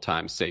difficult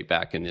times, say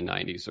back in the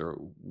 90s or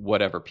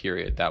whatever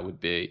period that would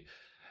be,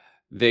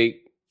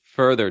 they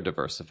further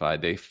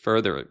diversified,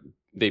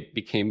 they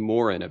became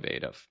more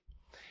innovative.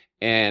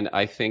 And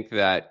I think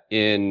that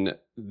in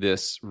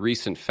this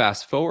recent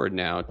fast forward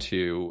now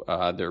to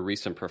their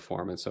recent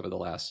performance over the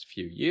last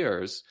few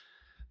years,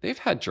 they've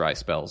had dry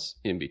spells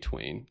in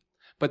between,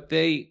 but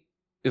they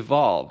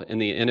evolve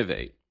and they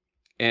innovate.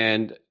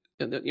 And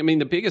I mean,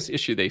 the biggest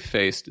issue they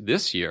faced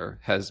this year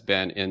has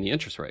been in the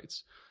interest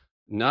rates,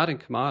 not in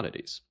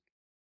commodities.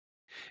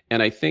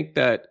 And I think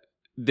that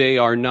they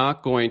are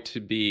not going to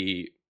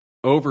be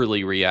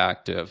overly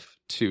reactive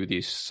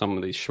to some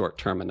of these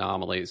short-term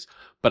anomalies,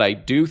 but I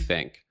do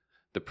think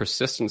the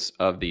persistence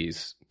of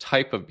these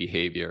type of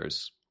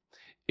behaviors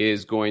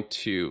is going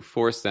to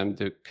force them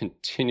to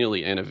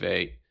continually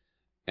innovate.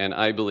 And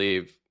I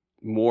believe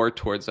more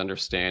towards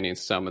understanding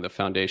some of the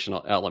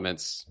foundational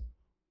elements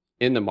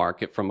in the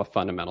market from a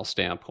fundamental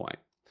standpoint.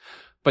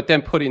 But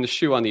then putting the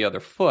shoe on the other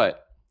foot,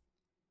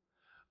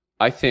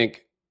 I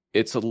think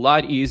it's a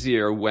lot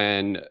easier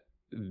when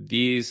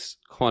these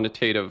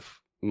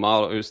quantitative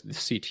models, the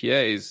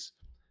CTAs,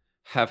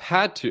 have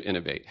had to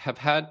innovate, have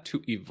had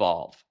to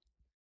evolve,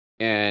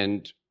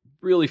 and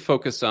really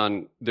focus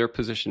on their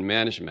position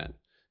management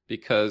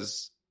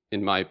because,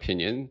 in my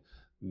opinion,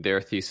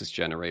 their thesis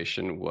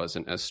generation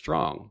wasn't as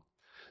strong.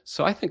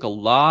 So I think a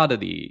lot of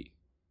the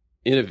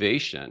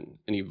innovation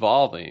and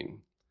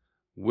evolving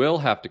will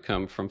have to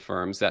come from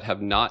firms that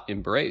have not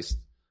embraced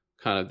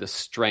kind of the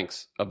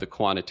strengths of the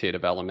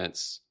quantitative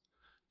elements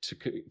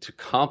to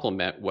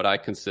complement what I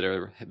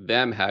consider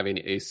them having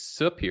a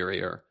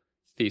superior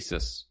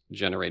thesis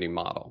generating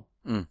model.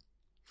 Mm.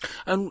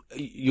 And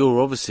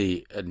you're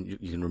obviously, and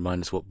you can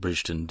remind us what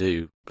Bridgeton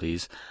do,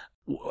 please.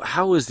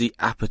 How has the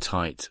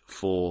appetite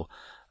for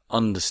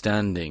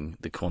understanding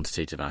the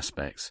quantitative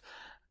aspects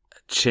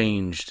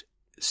changed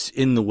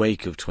in the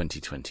wake of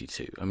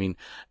 2022? I mean,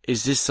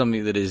 is this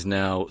something that is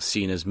now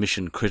seen as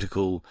mission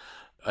critical?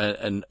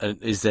 And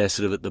is there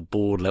sort of at the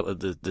board level,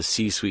 the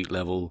C-suite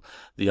level,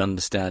 the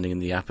understanding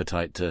and the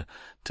appetite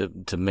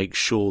to make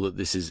sure that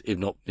this is, if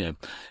not,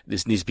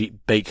 this needs to be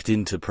baked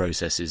into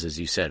processes, as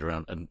you said,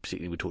 around, and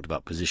particularly we talked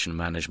about position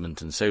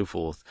management and so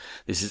forth.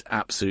 This is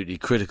absolutely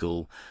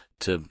critical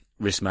to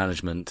risk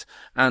management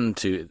and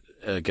to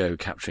go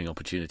capturing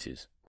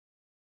opportunities.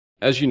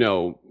 As you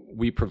know,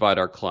 we provide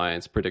our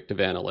clients predictive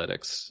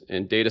analytics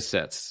and data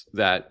sets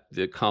that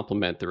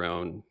complement their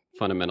own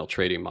fundamental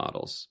trading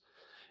models.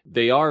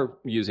 They are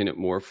using it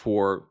more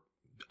for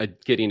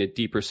getting a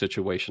deeper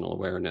situational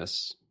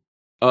awareness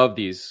of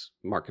these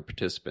market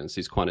participants,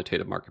 these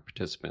quantitative market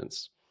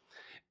participants.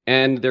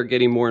 And they're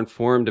getting more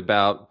informed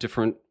about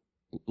different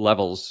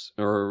levels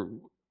or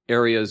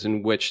areas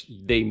in which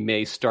they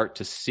may start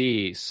to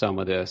see some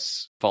of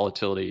this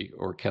volatility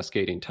or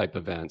cascading type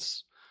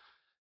events.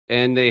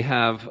 And they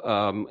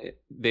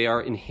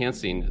are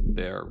enhancing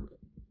their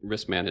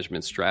risk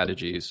management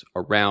strategies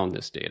around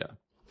this data.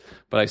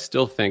 But I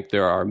still think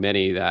there are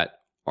many that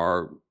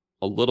are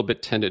a little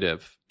bit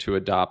tentative to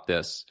adopt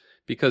this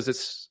because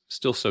it's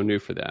still so new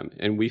for them.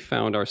 And we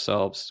find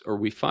ourselves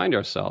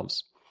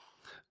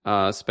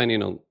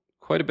spending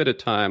quite a bit of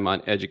time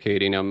on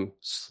educating them,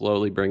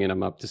 slowly bringing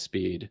them up to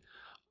speed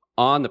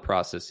on the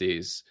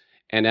processes.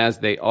 And as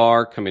they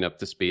are coming up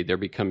to speed, they're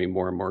becoming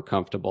more and more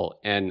comfortable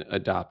and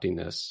adopting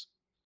this.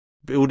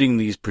 Building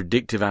these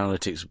predictive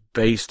analytics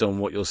based on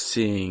what you're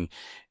seeing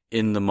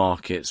in the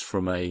markets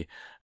from the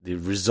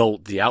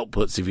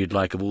outputs, if you'd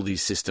like, of all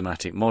these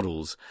systematic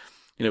models.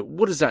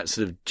 What does that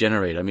sort of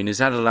generate? I mean, is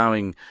that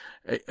allowing,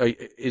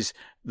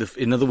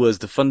 in other words,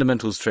 the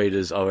fundamentals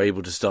traders are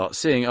able to start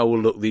seeing, oh,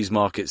 well, look, these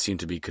markets seem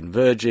to be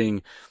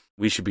converging.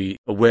 We should be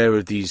aware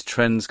of these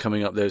trends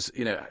coming up. I'm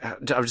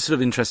just sort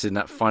of interested in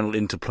that final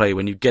interplay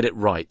when you get it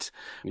right,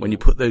 when you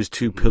put those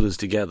two pillars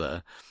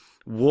together,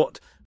 what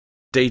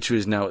data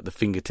is now at the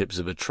fingertips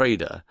of a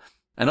trader?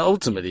 And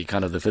ultimately,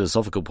 kind of the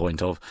philosophical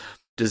point of,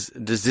 does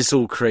this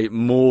all create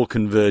more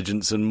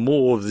convergence and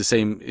more of the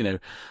same,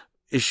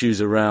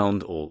 issues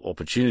around or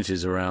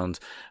opportunities around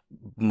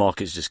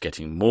markets just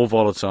getting more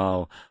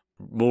volatile,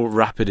 more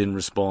rapid in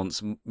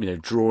response,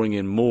 drawing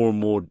in more and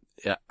more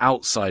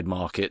outside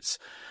markets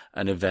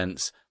and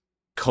events,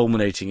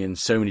 culminating in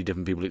so many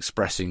different people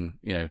expressing,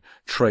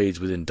 trades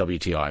within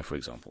WTI, for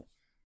example?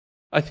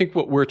 I think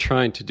what we're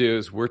trying to do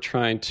is we're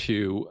trying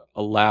to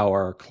allow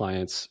our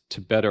clients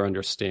to better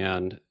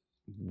understand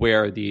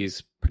where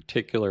these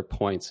particular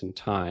points in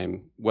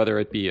time, whether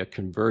it be a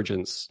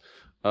convergence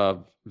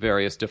of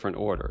various different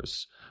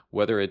orders,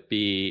 whether it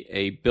be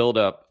a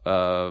buildup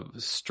of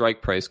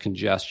strike price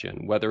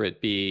congestion, whether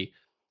it be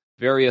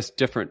various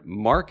different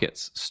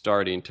markets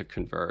starting to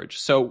converge.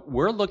 So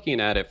we're looking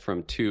at it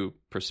from two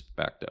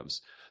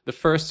perspectives. The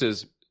first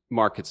is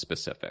market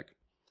specific.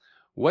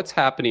 What's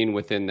happening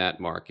within that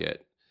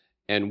market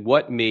and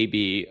what may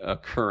be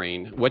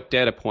occurring, what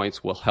data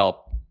points will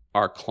help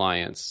our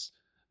clients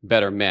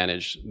better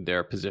manage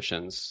their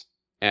positions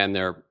and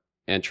their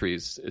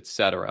entries,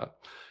 etc.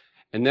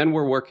 And then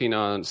we're working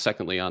on,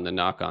 secondly, on the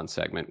knock-on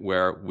segment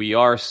where we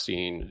are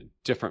seeing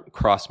different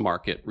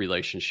cross-market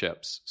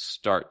relationships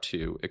start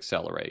to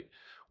accelerate.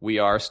 We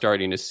are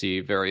starting to see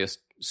various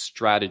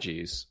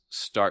strategies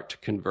start to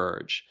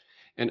converge.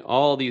 And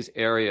all these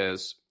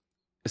areas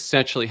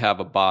essentially have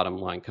a bottom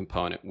line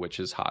component, which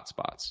is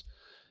hotspots.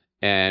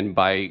 And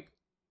by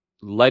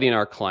letting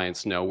our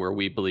clients know where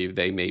we believe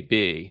they may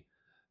be,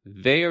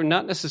 they are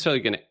not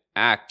necessarily going to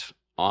act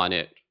on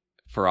it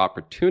for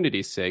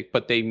opportunity's sake,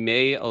 but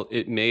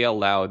it may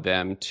allow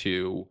them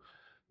to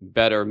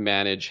better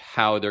manage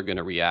how they're going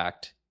to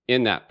react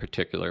in that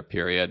particular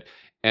period.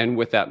 And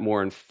with that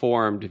more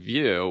informed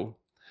view,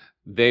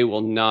 they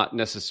will not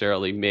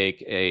necessarily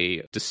make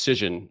a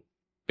decision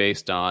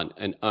based on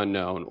an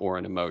unknown or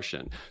an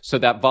emotion. So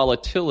that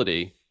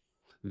volatility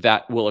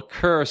that will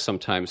occur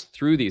sometimes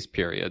through these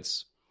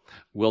periods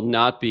will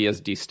not be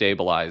as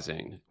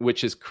destabilizing,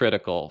 which is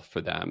critical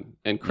for them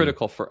and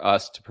critical for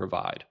us to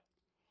provide.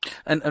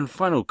 And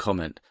final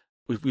comment,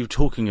 we're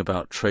talking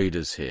about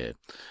traders here.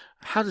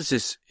 How does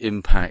this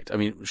impact? I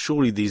mean,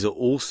 surely these are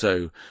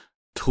also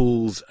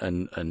tools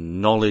and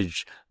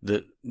knowledge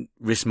that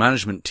risk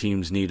management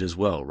teams need as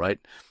well, right?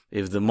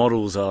 If the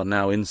models are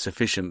now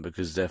insufficient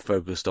because they're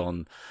focused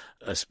on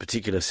a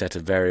particular set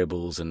of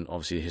variables and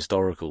obviously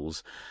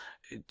historicals,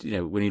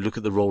 when you look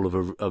at the role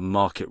of a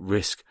market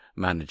risk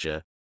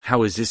manager,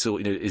 how is this,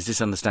 is this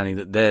understanding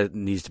that there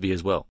needs to be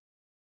as well?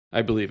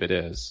 I believe it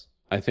is.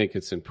 I think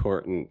it's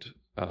important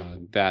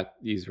that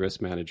these risk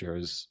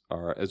managers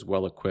are as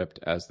well equipped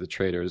as the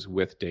traders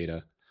with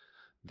data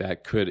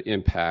that could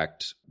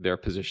impact their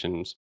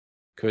positions,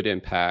 could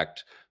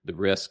impact the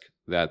risk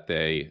that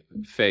they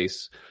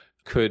face,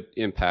 could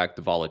impact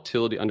the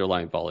volatility,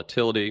 underlying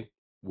volatility,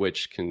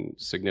 which can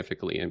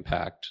significantly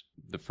impact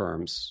the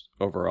firm's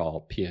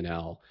overall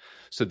P&L.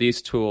 So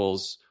these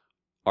tools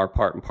are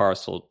part and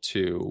parcel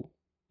to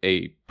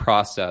a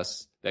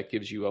process that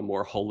gives you a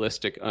more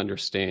holistic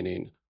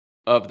understanding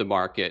of the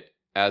market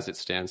as it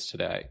stands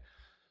today.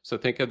 So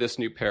think of this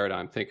new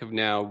paradigm. Think of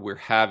now we're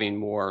having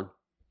more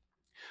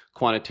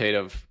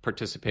quantitative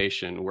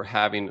participation. We're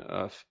having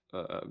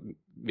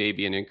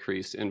maybe an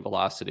increase in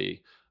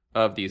velocity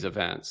of these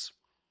events.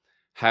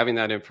 Having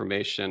that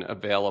information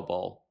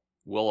available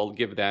will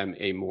give them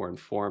a more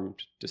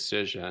informed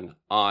decision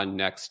on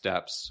next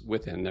steps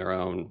within their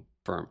own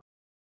firm.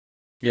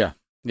 Yeah.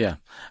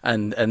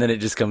 And then it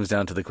just comes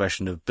down to the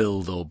question of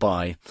build or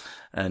buy.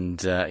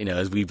 And,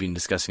 as we've been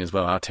discussing as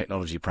well, our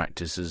technology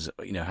practice has,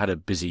 had a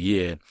busy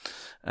year,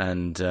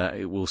 and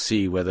we'll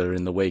see whether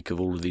in the wake of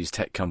all of these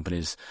tech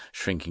companies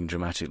shrinking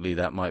dramatically,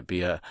 that might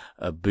be a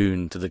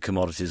boon to the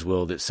commodities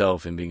world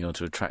itself in being able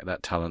to attract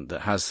that talent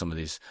that has some of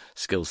these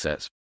skill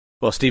sets.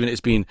 Well, Stephen, it's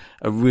been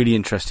a really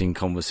interesting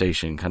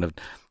conversation, kind of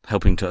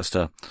helping us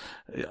to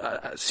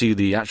see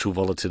the actual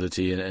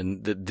volatility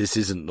and that this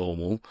isn't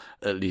normal,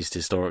 at least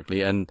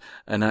historically, and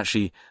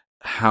actually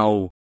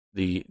how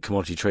the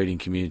commodity trading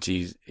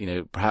community,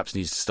 perhaps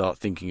needs to start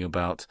thinking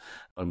about,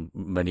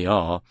 many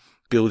are,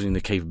 building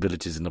the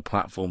capabilities and the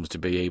platforms to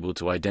be able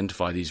to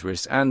identify these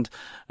risks and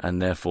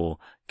therefore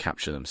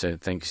capture them. So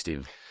thank you,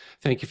 Stephen.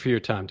 Thank you for your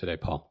time today,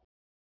 Paul.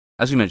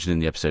 As we mentioned in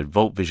the episode,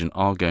 Vault Vision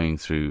are going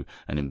through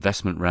an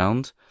investment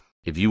round.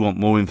 If you want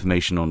more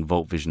information on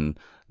Vault Vision,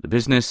 the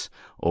business,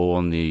 or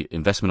on the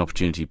investment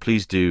opportunity,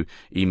 please do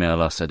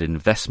email us at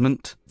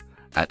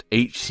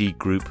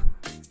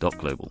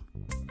investment@hcgroup.global.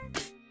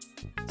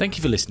 Thank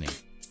you for listening.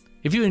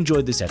 If you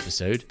enjoyed this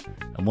episode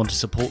and want to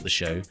support the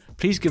show,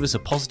 please give us a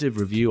positive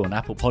review on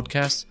Apple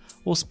Podcasts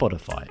or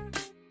Spotify.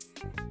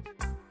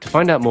 To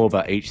find out more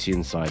about HC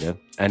Insider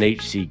and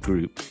HC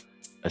Group,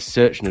 a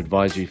search and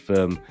advisory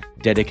firm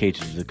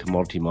dedicated to the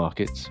commodity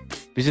markets,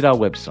 visit our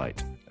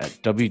website at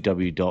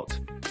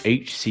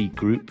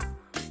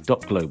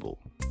www.hcgroup.global.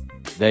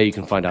 There you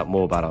can find out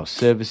more about our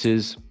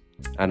services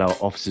and our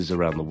offices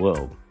around the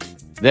world.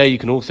 There you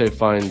can also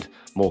find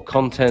more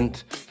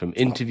content, from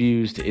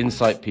interviews to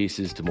insight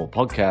pieces to more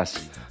podcasts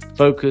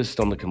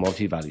focused on the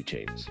commodity value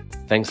chains.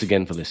 Thanks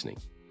again for listening.